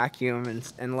in a vacuum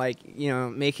and like, you know,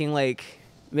 making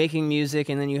music,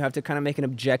 and then you have to kind of make an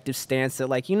objective stance that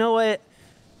like, you know what,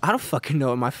 I don't fucking know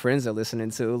what my friends are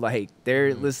listening to. Like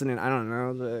they're listening, I don't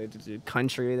know, the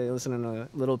country, they're listening to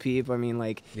Little Peep. I mean,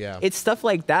 like, yeah, it's stuff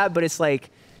like that, but it's like,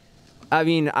 I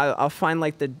mean, I'll find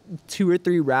like the 2 or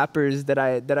 3 rappers that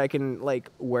I can like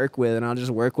work with, and I'll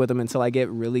just work with them until I get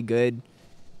really good.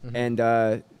 And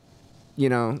you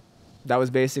know, that was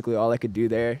basically all I could do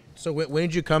there. So when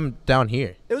did you come down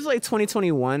here? It was like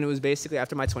 2021. It was basically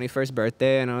after my 21st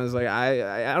birthday, and I was like,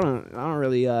 I don't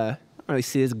really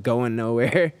see this going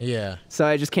nowhere. Yeah. So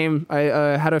I just came. I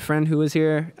had a friend who was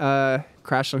here,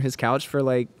 crashed on his couch for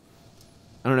like,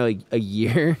 I don't know, like a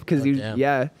year, because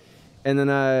yeah. And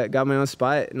then got my own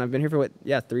spot, and I've been here for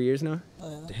 3 years now.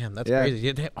 Damn, that's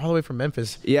crazy. Yeah, all the way from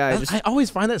Memphis. Yeah, I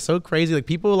always find that so crazy. Like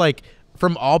people like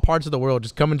from all parts of the world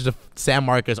just coming to San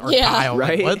Marcos or Kyle.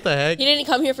 Right? Like, what the heck? He didn't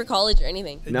come here for college or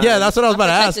anything. No, yeah, that's what I was about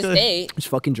to ask. Texas State. Just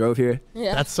fucking drove here.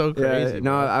 Yeah. That's so crazy. Yeah,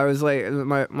 no, I was like,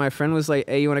 my friend was like,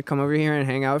 hey, you want to come over here and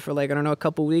hang out for like, I don't know, a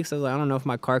couple weeks? I was like, I don't know if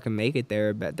my car can make it there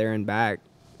and back.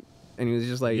 And he was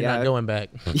just like, You're not going back.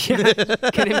 Yeah.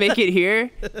 Can it make it here?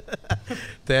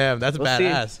 Damn, that's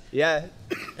badass. See. Yeah.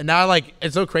 And now, like,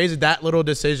 it's so crazy. That little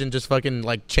decision just fucking,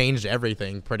 like, changed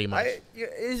everything pretty much.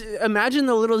 Imagine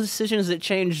the little decisions that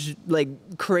change,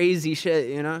 like, crazy shit,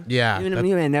 you know? Yeah. You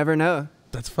may never know.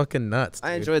 That's fucking nuts,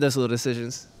 dude. I enjoy those little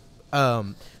decisions.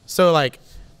 So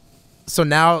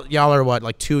now y'all are what,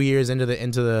 like 2 years into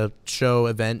the show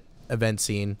event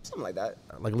scene? Something like that.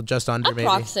 Like, just under maybe?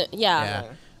 Yeah.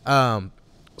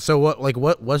 So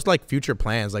what's like future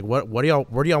plans? Like where do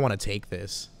y'all want to take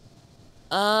this?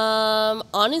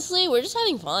 Honestly, we're just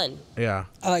having fun. Yeah.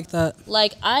 I like that.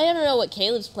 Like, I don't know what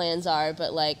Caleb's plans are,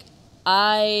 but like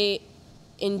I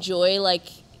enjoy like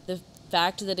the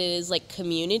fact that it is like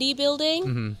community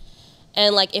building.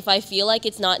 And like if I feel like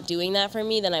it's not doing that for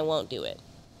me, then I won't do it.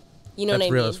 You know what I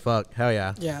mean? That's real as fuck. Hell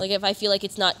yeah. Yeah. Like if I feel like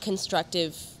it's not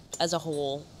constructive as a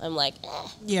whole, I'm like,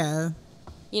 Yeah.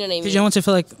 You know what I mean? Because you don't want to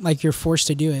feel like you're forced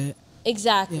to do it.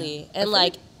 Exactly. Yeah. And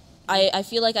like I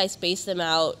feel like I space them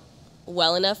out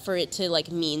well enough for it to like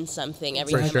mean something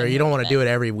every time. For sure. You don't want to do it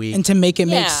every week. And to make it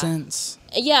make sense.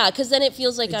 Yeah, because then it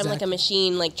feels like I'm like a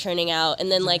machine like churning out,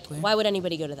 and then like why would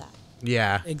anybody go to that?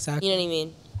 Yeah. Exactly. You know what I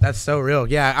mean? That's so real.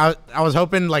 Yeah, I was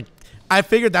hoping, like, I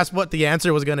figured that's what the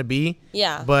answer was gonna be.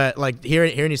 Yeah. But like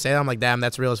hearing you say that, I'm like, damn,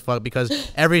 that's real as fuck.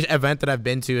 Because every event that I've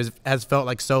been to has felt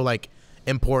like so like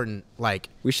important. Like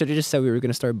We should have just said we were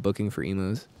gonna start booking for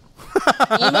emos.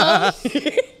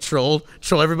 troll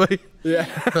everybody. Yeah,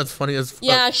 that's funny as fuck.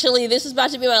 Yeah, actually, this is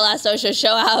about to be my last social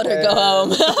show out or go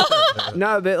home.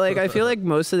 No, but like I feel like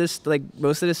most of this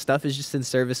stuff is just in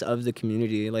service of the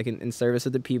community, like in service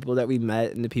of the people that we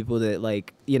met and the people that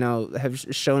like have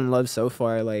shown love so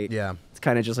far. Like Yeah. it's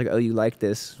kind of just like, oh, you like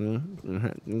this,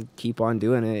 keep on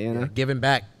doing it, Yeah, giving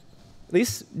back. At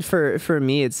least for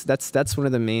me, that's one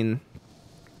of the main.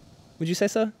 Would you say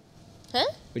so? Huh?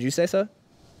 Would you say so?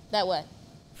 That what?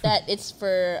 That it's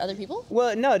for other people?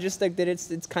 Well, no, just like that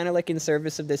it's kind of like in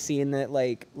service of the scene that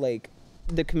like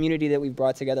the community that we've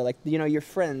brought together, like your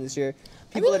friends, your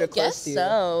people that are I close guess to you.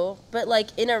 so, but like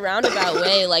in a roundabout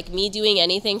way, like me doing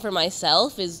anything for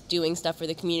myself is doing stuff for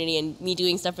the community, and me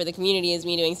doing stuff for the community is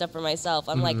me doing stuff for myself.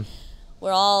 I'm like,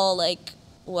 we're all like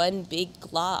one big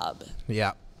glob.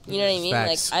 Yeah. You know what I mean?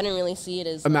 Facts. Like I don't really see it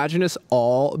as. Imagine us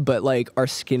all, but like our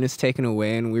skin is taken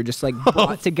away, and we're just like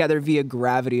brought together via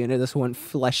gravity into this one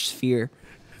flesh sphere.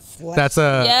 That's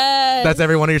Yes. that's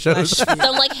every one of your shows. Some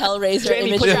like Hellraiser Jamie,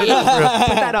 imagery. put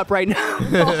that up right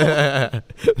now.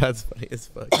 That's funny as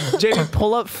fuck. Jamie,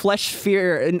 pull up flesh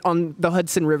sphere on the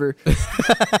Hudson River.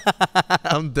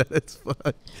 I'm dead as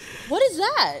fuck. What is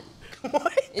that?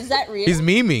 What? Is that real? He's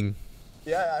memeing.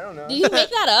 Yeah, I don't know. Did you make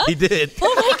that up? He did.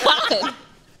 Oh my god.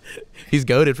 He's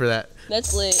goated for that.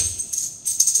 That's lit.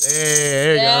 Hey,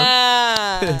 there you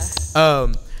Yeah.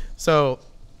 go. So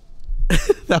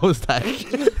that was tight.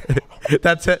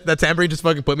 that tambourine just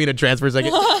fucking put me in a trance for a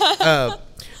second.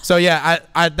 So yeah,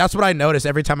 I that's what I notice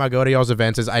every time I go to y'all's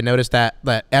events is I notice that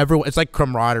everyone, it's like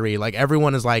camaraderie, like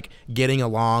everyone is like getting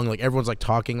along, like everyone's like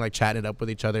talking, like chatting it up with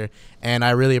each other, and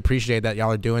I really appreciate that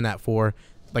y'all are doing that for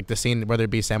like the scene, whether it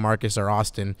be San Marcos or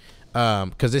Austin,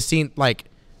 because this scene, like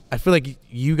I feel like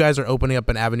you guys are opening up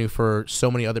an avenue for so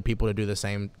many other people to do the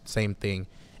same thing,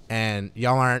 and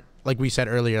y'all aren't, like we said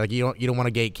earlier, like you don't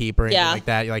want to gatekeep or anything like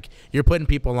that. You're putting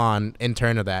people on in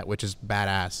turn of that, which is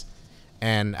badass.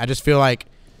 And I just feel like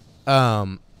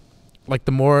the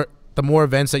more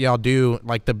events that y'all do,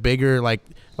 like the bigger like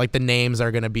the names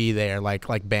are gonna be there, like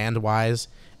band wise.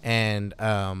 And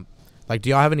like, do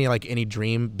y'all have any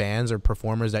dream bands or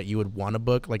performers that you would want to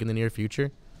book like in the near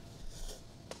future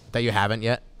that you haven't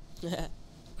yet?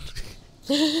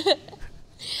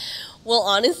 Well,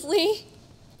 honestly,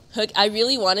 I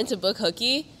really wanted to book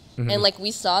Hooky, and like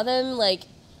we saw them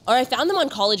or I found them on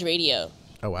college radio.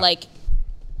 Oh wow. Like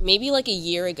maybe like a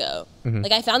year ago.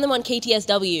 Like I found them on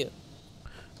KTSW.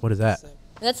 What is that?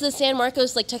 That's the San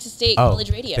Marcos Texas State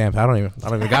College Radio. Damn, I don't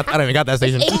even got that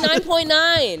station.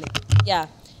 89.9. Yeah.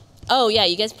 Oh yeah,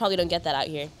 you guys probably don't get that out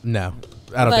here. No,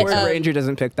 I don't But, think so. Ford Ranger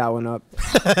doesn't pick that one up.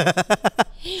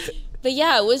 But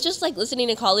yeah, it was just like listening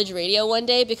to college radio one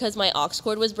day because my aux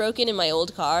cord was broken in my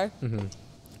old car.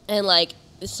 And like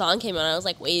this song came on, I was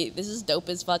like, wait, this is dope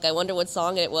as fuck. I wonder what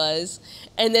song it was.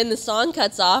 And then the song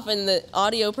cuts off and the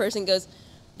audio person goes,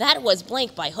 that was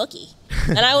blank by Hooky.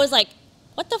 And I was like,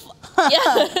 what the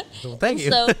yeah. Well, thank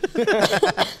you. So,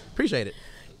 Appreciate it.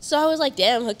 so I was like,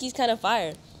 damn, Hooky's kind of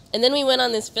fire. And then we went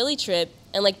on this Philly trip,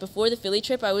 and like before the Philly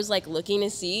trip, I was like looking to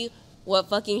see what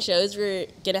fucking shows were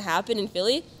gonna happen in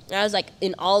Philly. And I was like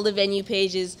in all the venue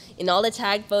pages, in all the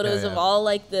tag photos of all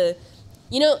like the,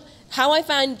 how I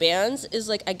find bands is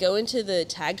like I go into the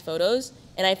tagged photos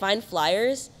and I find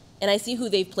flyers and I see who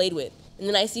they've played with, and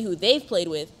then I see who they've played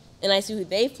with, and I see who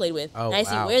they've played with, and I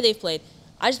see where they've played.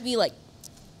 I just be like,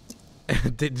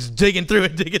 just digging through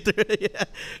it. Yeah.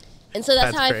 and so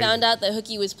that's how crazy. I found out that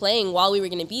Hooky was playing while we were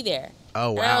gonna be there.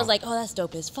 Oh wow. And I was like, oh, that's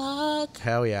dope as fuck.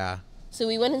 Hell yeah. So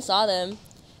we went and saw them,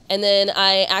 and then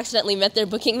I accidentally met their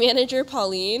booking manager,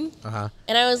 Pauline.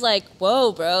 And I was like,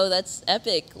 whoa, bro, that's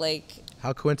epic. Like,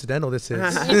 How coincidental this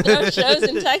is. if you throw shows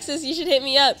in Texas, you should hit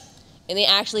me up. And they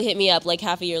actually hit me up like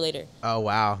half a year later. Oh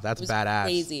wow, that's It was badass.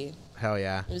 crazy. Hell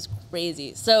yeah. It was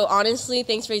crazy. So honestly,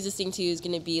 Thanks for Existing 2 is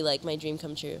going to be like my dream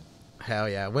come true. Hell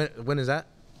yeah. When is that?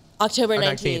 October Oh,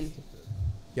 19th.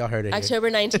 Y'all heard it here. October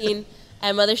 19th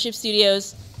at Mothership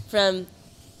Studios from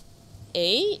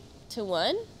 8 to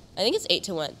 1. I think it's 8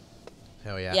 to 1.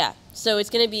 Hell yeah. Yeah. So it's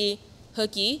going to be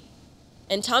Hooky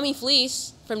and Tommy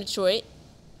Fleece from Detroit.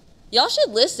 Y'all should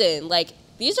listen. Like,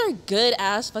 these are good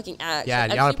ass fucking acts. Yeah,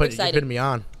 like, I'm y'all are super you're excited. putting me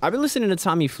on. I've been listening to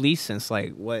Tommy Fleece since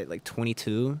like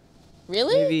 22.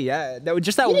 Really? Maybe, yeah. That was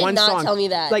just that You did one not song. tell me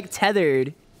that. Like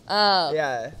Tethered. Oh.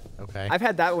 Yeah. Okay. I've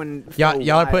had that one. For Y'all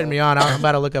a are putting while. me on. I'm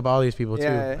about to look up all these people too.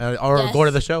 Yeah. Or Yes. go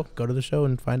to the show. Go to the show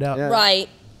and find out. Yeah. Right.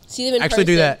 See them in Actually,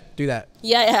 person. do that.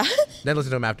 Yeah, yeah. Then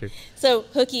listen to them after. So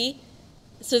Hooky,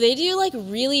 so they do like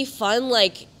really fun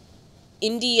like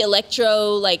indie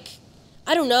electro like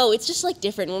I don't know. It's just like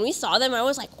different. When we saw them, I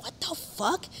was like, what the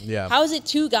fuck? Yeah. How is it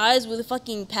 2 guys with a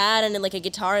fucking pad and then like a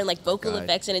guitar and like vocal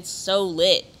effects and it's so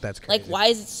lit? That's crazy. Like, why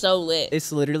is it so lit?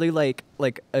 It's literally like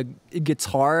a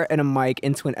guitar and a mic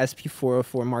into an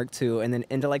SP404 Mark II, and then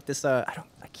into like this I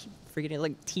keep forgetting,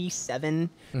 like T7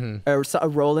 or a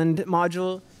Roland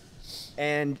module,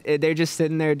 and they're just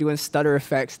sitting there doing stutter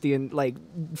effects, like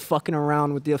fucking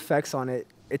around with the effects on it.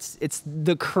 It's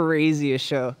the craziest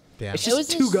show. Damn. It's It was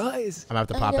just 2 this- guys. I'm gonna have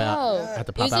to I pop out. know. I have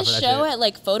to It pop was out a for that show shit. at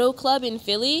like Photo Club in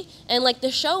Philly, and like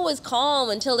the show was calm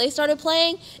until they started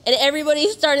playing, and everybody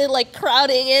started like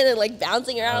crowding in and like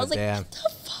bouncing around. I was like, damn. what the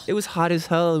fuck? It was hot as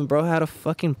hell, and bro had a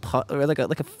fucking or like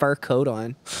a fur coat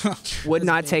on. Would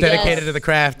not take Dedicated it to off. the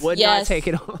craft. Would Yes. not take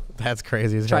it off. That's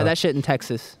crazy as Try hell. that shit in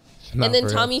Texas. No, And then for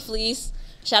real. Tommy Fleece,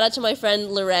 shout out to my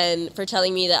friend Loren for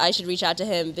telling me that I should reach out to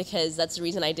him because that's the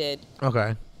reason I did.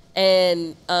 Okay.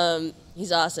 And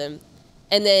he's awesome.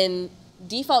 And then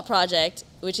Default Project,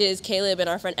 which is Caleb and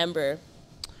our friend Ember.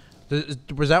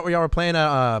 Was that where y'all were playing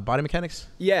Body Mechanics?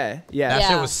 Yeah. That Yeah.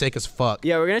 shit was sick as fuck.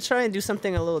 Yeah, we're gonna try and do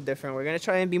something a little different. We're gonna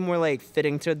try and be more like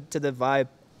fitting to the vibe,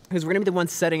 because we're gonna be the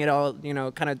ones setting it all.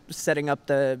 Kind of setting up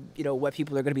the what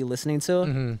people are gonna be listening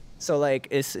to. So like,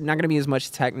 it's not gonna be as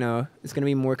much techno. It's gonna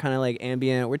be more kind of like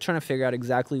ambient. We're trying to figure out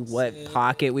exactly what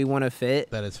pocket we want to fit.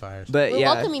 That is fire. But We're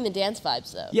yeah, welcoming the dance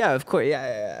vibes though. yeah, of course,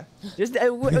 yeah. Just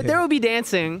there will be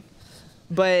dancing,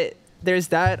 but there's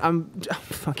that. I'm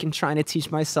fucking trying to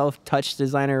teach myself touch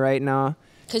designer right now.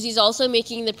 Because he's also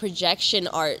making the projection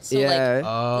art. So Yeah. like,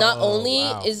 not only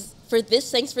wow. is for this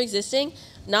Thanks for Existing,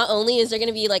 not only is there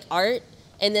gonna be like art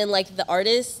and then like the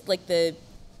artists, like the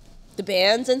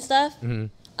bands and stuff.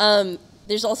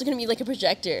 There's also gonna be like a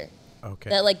projector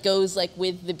Okay. that like goes like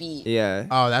with the beat. Yeah.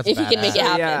 Oh, that's If you can make it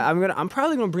badass. happen. Yeah, I'm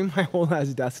probably gonna bring my whole ass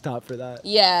desktop for that.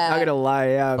 Yeah. Not gonna lie,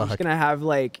 yeah. I'm Fuck. just gonna have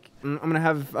like I'm gonna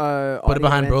have Put audio it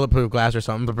behind in. bulletproof glass or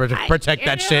something to protect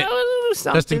that shit, just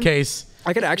in Something. case.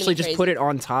 I could actually just crazy. put it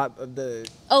on top of the.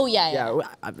 Oh yeah, yeah, Yeah,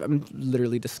 I'm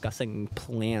literally discussing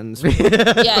plans.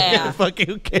 yeah. Fuck,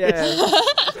 who cares?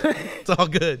 Yeah. It's all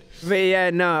good. But yeah,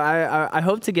 no, I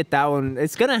hope to get that one.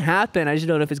 It's gonna happen. I just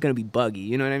don't know if it's gonna be buggy.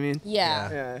 You know what I mean?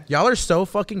 Yeah. Yeah. Y'all are so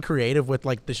fucking creative with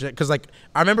like the shit, cause like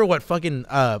I remember what fucking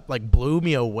like blew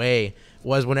me away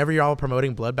was whenever y'all were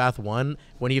promoting Bloodbath 1,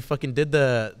 when he fucking did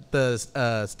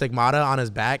the stigmata on his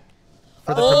back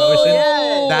for the promotion.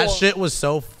 yeah. That shit was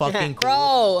so fucking cool.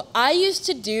 Bro, I used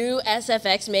to do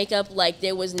SFX makeup like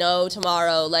there was no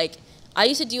tomorrow. Like, I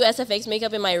used to do SFX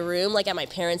makeup in my room, like at my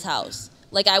parents' house.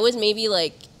 Like, I was maybe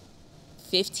like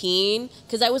 15,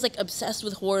 because I was like obsessed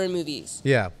with horror movies.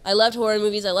 Yeah. I loved horror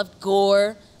movies. I loved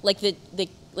gore, like the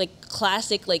like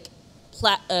classic like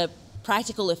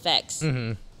practical effects,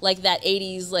 like that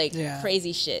 80s like Yeah.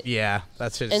 crazy shit. Yeah,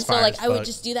 that shit is And so fire like as I would fuck.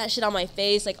 just do that shit on my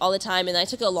face like all the time, and I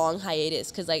took a long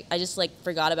hiatus because like I just like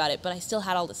forgot about it, but I still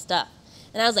had all the stuff,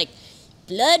 and I was like,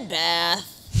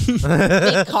 bloodbath.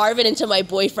 They carve it into my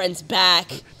boyfriend's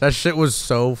back. That shit was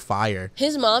so fire.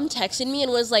 His mom texted me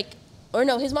and was like, or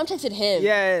no, his mom texted him.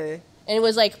 Yeah. And it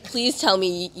was like, please tell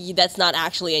me that's not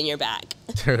actually in your back.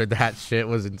 Dude, that shit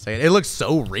was insane. It looks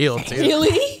so real, dude.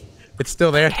 Really? It's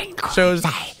still there. Shows.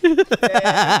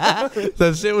 That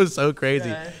shit was so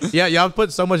crazy. Yeah, y'all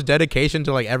put so much dedication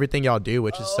to like everything y'all do,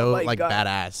 which is so my like God.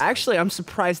 badass. Actually, I'm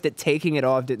surprised that taking it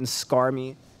off didn't scar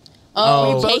me.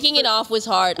 Oh, Oh. taking it off was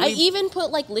hard. I We- even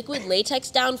put like liquid latex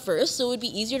down first so it would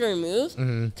be easier to remove.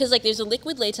 Because like there's a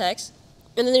liquid latex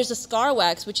and then there's a scar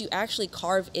wax which you actually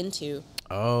carve into.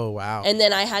 Oh wow. And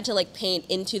then I had to like paint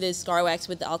into the scar wax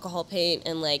with the alcohol paint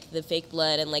and like the fake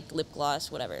blood and like lip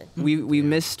gloss, whatever. We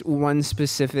missed one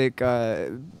specific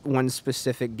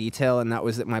detail, and that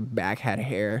was that my back had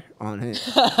hair on it.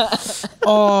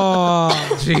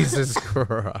 Oh, Jesus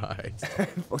Christ.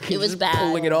 Fucking It was just bad.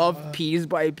 Pulling it off piece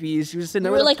by piece. She was sitting We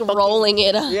there were with like a fucking, rolling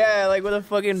it up. Yeah, like with a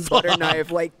fucking butter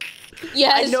knife. Like,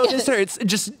 Yes, I know yes. this hurts.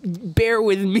 Just bear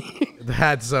with me.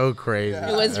 That's so crazy.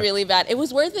 It was really bad. It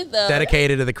was worth it though.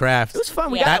 Dedicated to the craft. It was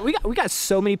fun. Yeah. We got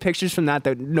so many pictures from that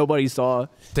nobody saw. It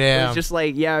Damn. was just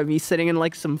like, yeah, me sitting in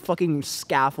like some fucking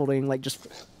scaffolding, like just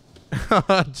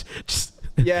Just-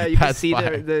 yeah, you can That's see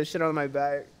fire. the shit on my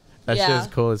back. That Yeah. shit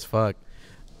is cool as fuck.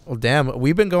 Well, damn,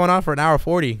 we've been going on for an hour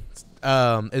 40.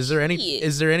 Is there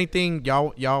anything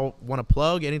y'all want to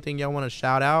plug? Anything y'all want to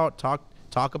shout out?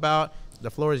 Talk about? The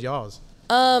floor is y'all's.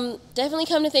 Definitely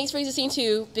come to Thanks for Existing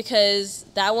too, because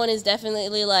that one is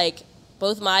definitely like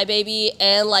both my baby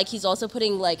and like he's also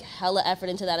putting like hella effort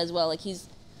into that as well. Like he's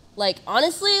like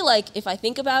honestly like if I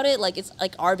think about it, like it's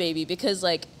like our baby, because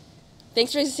like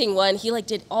Thanks for Existing 1, he like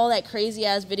did all that crazy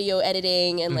ass video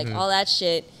editing and like all that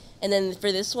shit. And then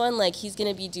for this one, like, he's going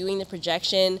to be doing the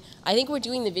projection. I think we're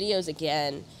doing the videos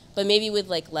again, but maybe with,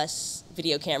 like, less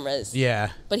video cameras.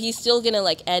 Yeah. But he's still going to,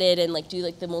 like, edit and, like, do,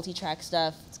 like, the multi-track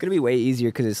stuff. It's gonna be way easier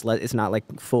because it's not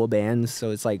like full bands,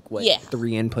 so it's like what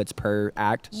 3 inputs per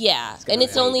act. Yeah, gonna and be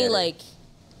it's way only, better. like,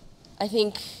 I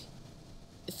think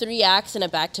 3 acts and a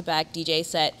back-to-back DJ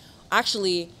set.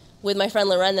 Actually, with my friend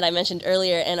Loren that I mentioned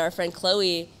earlier and our friend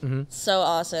Chloe, so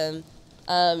awesome.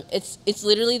 It's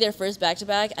literally their first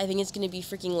back-to-back. I think it's going to be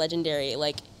freaking legendary.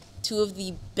 Like, 2 of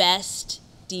the best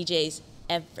DJs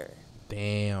ever.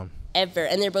 Damn. Ever.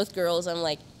 And they're both girls. I'm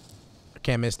like,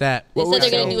 Can't miss that. they What said we're they're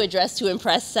going to saying- do a Dress to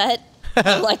Impress set.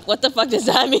 I'm like, what the fuck does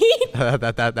that mean?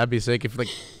 That'd be sick if like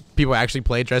people actually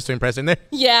play Dress to Impress in there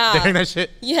Yeah. during that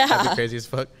shit. Yeah. That'd be crazy as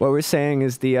fuck. What we're saying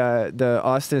is the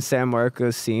Austin San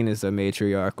Marcos scene is a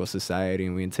matriarchal society,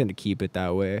 and we intend to keep it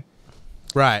that way.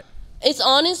 Right. It's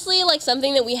honestly like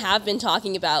something that we have been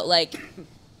talking about. Like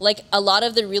a lot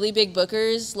of the really big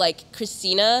bookers, like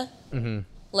Christina,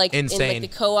 like in Insane.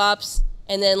 like the co-ops,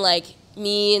 and then like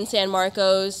me in San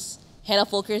Marcos, Hannah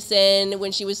Fulkerson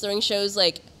when she was throwing shows,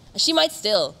 like she might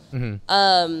still. And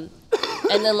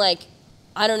then like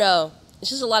I don't know, it's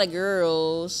just a lot of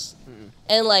girls,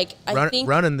 and like I think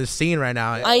running the scene right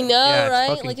now. I know, Yeah, right?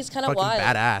 fucking- Like, it's kinda fucking wild.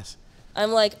 badass.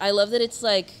 I'm like I love that it's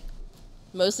like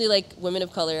mostly like women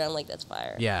of color. I'm like that's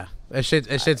fire. Yeah, that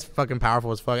shit's fucking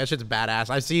powerful as fuck. That shit's badass.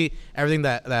 I see everything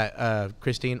that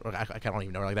Christine, or I don't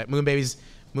even know her like that. Moon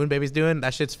Baby's doing.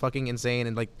 That shit's fucking insane.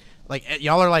 And like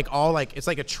y'all are like all like it's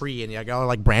like a tree, and y'all are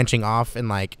like branching off and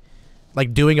like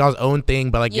doing y'all's own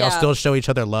thing, but like y'all Yeah. still show each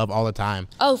other love all the time.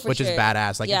 Oh, for which sure. is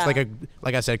badass. Like Yeah. it's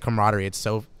like I said, camaraderie.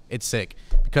 It's sick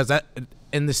because that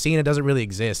in the scene it doesn't really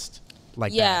exist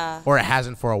like Yeah. that, or it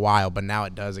hasn't for a while, but now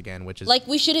it does again, which is Like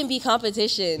we shouldn't be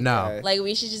competition. no. Like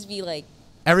we should just be like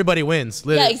Everybody wins.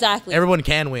 Literally. Yeah, exactly. Everyone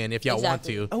can win if y'all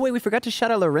Exactly. want to. Oh wait, we forgot to shout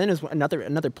out Loren as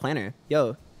another planner.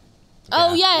 Yo,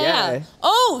 Oh yeah, Yeah. yeah.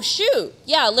 Oh shoot.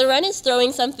 Yeah, Loren is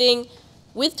throwing something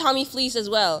with Tommy Fleece as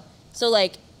well. So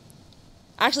like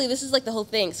actually this is like the whole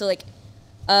thing. So like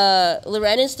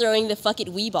Loren is throwing the Fuck It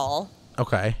Wee Ball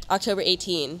Okay. October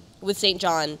 18 with St.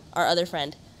 John, our other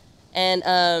friend. And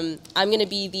I'm going to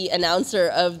be the announcer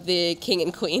of the King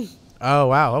and Queen Oh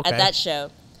wow. Okay. at that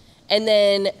show. And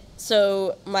then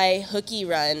so my hooky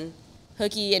run,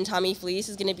 Hooky and Tommy Fleece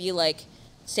is going to be like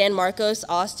San Marcos,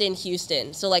 Austin,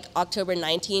 Houston. So like October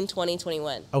 19,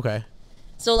 2021. Okay.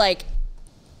 So like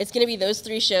it's going to be those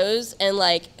 3 shows, and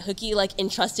like Hooky like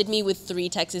entrusted me with 3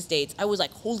 Texas dates. I was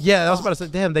like, holy Yeah, I was fuck. about to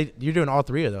say, damn, you're doing all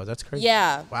 3 of those. That's crazy.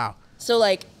 Yeah. Wow. So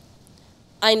like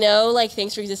I know like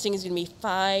Thanks for Existing is going to be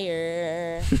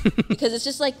fire because it's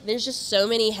just like there's just so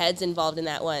many heads involved in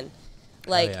that one.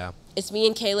 Like yeah. it's me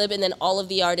and Caleb, and then all of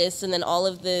the artists, and then all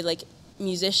of the like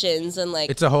musicians, and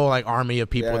like It's a whole like army of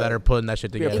people Yeah. that are putting that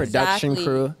shit we have together. production Exactly.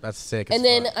 crew. That's sick. As and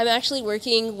then fuck. I'm actually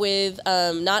working with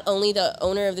not only the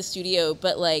owner of the studio,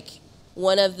 but like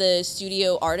one of the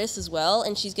studio artists as well,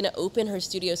 and she's gonna open her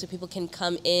studio so people can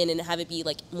come in and have it be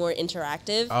like more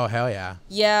interactive. Oh hell yeah.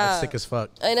 Yeah, That's sick as fuck.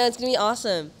 I know, it's gonna be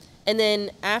awesome. And then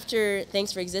after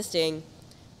Thanks for Existing,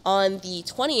 on the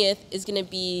 20th is gonna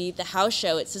be the house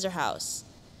show at Scissor House.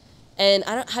 And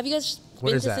I don't have you guys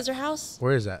Where been is to that? Scissor House?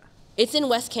 Where is that? It's in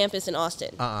West Campus in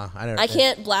Austin. I never. I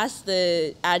can't blast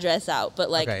the address out, but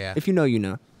like, Okay, yeah. If you know, you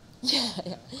know.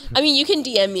 I mean, you can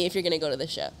DM me if you're gonna go to the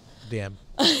show. DM.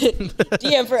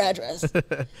 DM for address.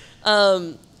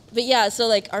 But yeah, so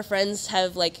like our friends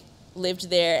have like lived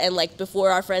there, and like before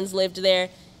our friends lived there,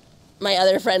 my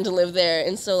other friend lived there,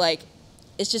 and so like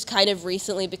it's just kind of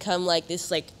recently become like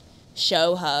this like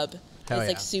show hub. Hell It's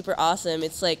like yeah. super awesome.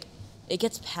 It's like it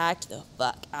gets packed the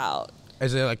fuck out,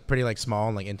 Is it like pretty like small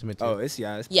and like intimate too? Oh, it's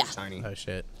Yeah. tiny. Oh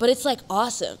shit. but it's like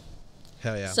awesome.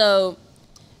 Hell yeah. So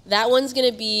that one's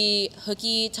gonna be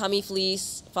Hooky, Tommy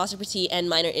Fleece, Foster Petit, and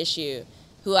Minor Issue,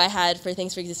 who I had for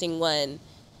Thanks for Existing 1.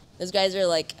 Those guys are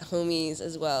like homies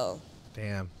as well.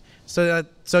 Damn. So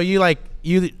you like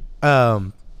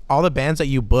all the bands that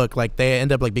you book, like they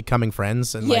end up like becoming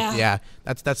friends, and Yeah. like yeah,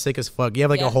 that's sick as fuck. You have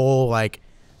like Yeah. a whole like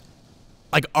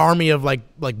army of like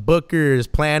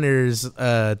bookers, planners,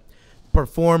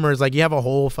 performers. Like you have a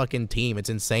whole fucking team. It's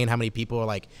insane how many people are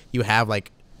like you have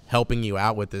like helping you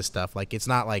out with this stuff. Like it's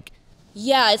not like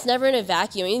Yeah, it's never in a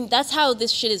vacuum. I mean, that's how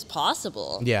this shit is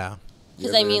possible. yeah.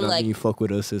 Because I mean, like, you fuck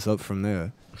with us, it's up from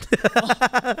there.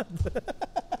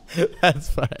 That's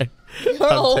fine.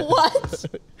 girl, what?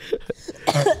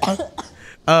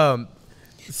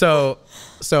 So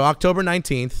October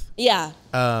 19th, Yeah.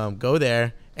 go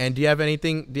there. And do you have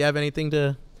anything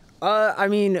to I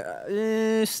mean,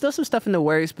 still some stuff in the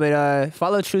works, but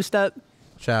follow True Step.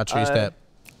 shout out Tree Step?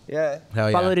 Yeah. Hell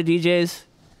yeah. Follow the DJs.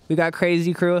 We got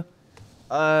crazy crew.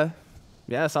 Yeah,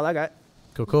 that's all I got.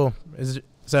 Cool.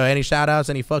 So any shout outs,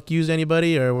 any fuck yous,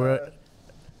 anybody, or we're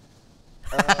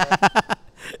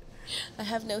I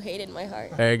have no hate in my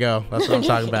heart. there you go. That's what I'm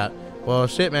talking about. Well,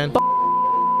 shit, man.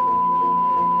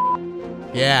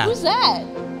 Yeah. Who's that?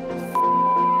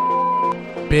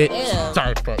 Bitch. Damn.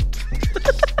 Sorry, fuck.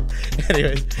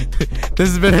 Anyways, this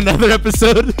has been another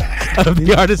episode of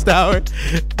the Artist Hour.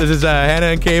 This is Hannah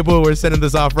and Cable. We're sending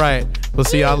this off right. We'll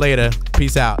see y'all later.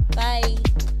 Peace out. Bye.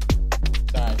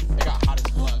 Sorry, I got hot as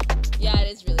fuck. Yeah,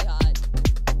 it is really hot.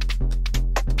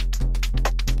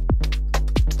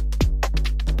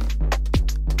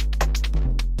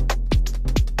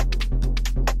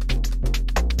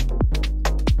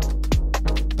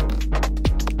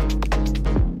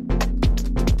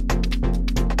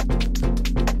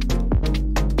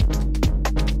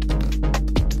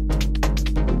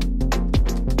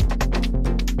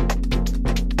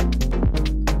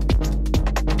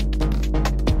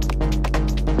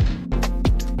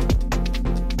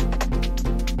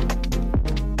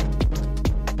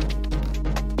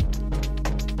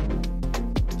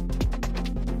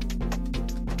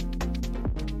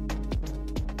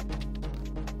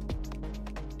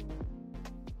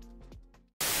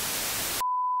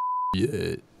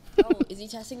 Yeah. Oh, is he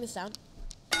testing the sound?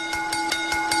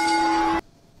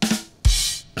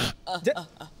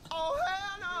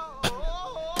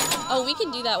 Oh, we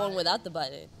can do that one without the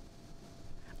button.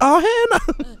 Oh, Hannah.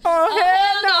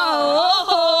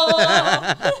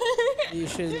 You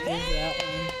should do that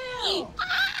one.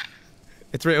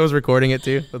 It was recording it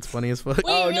too. That's funny as fuck. Wait,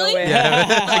 Oh, really? no way.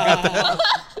 Yeah.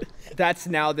 That's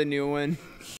now the new one.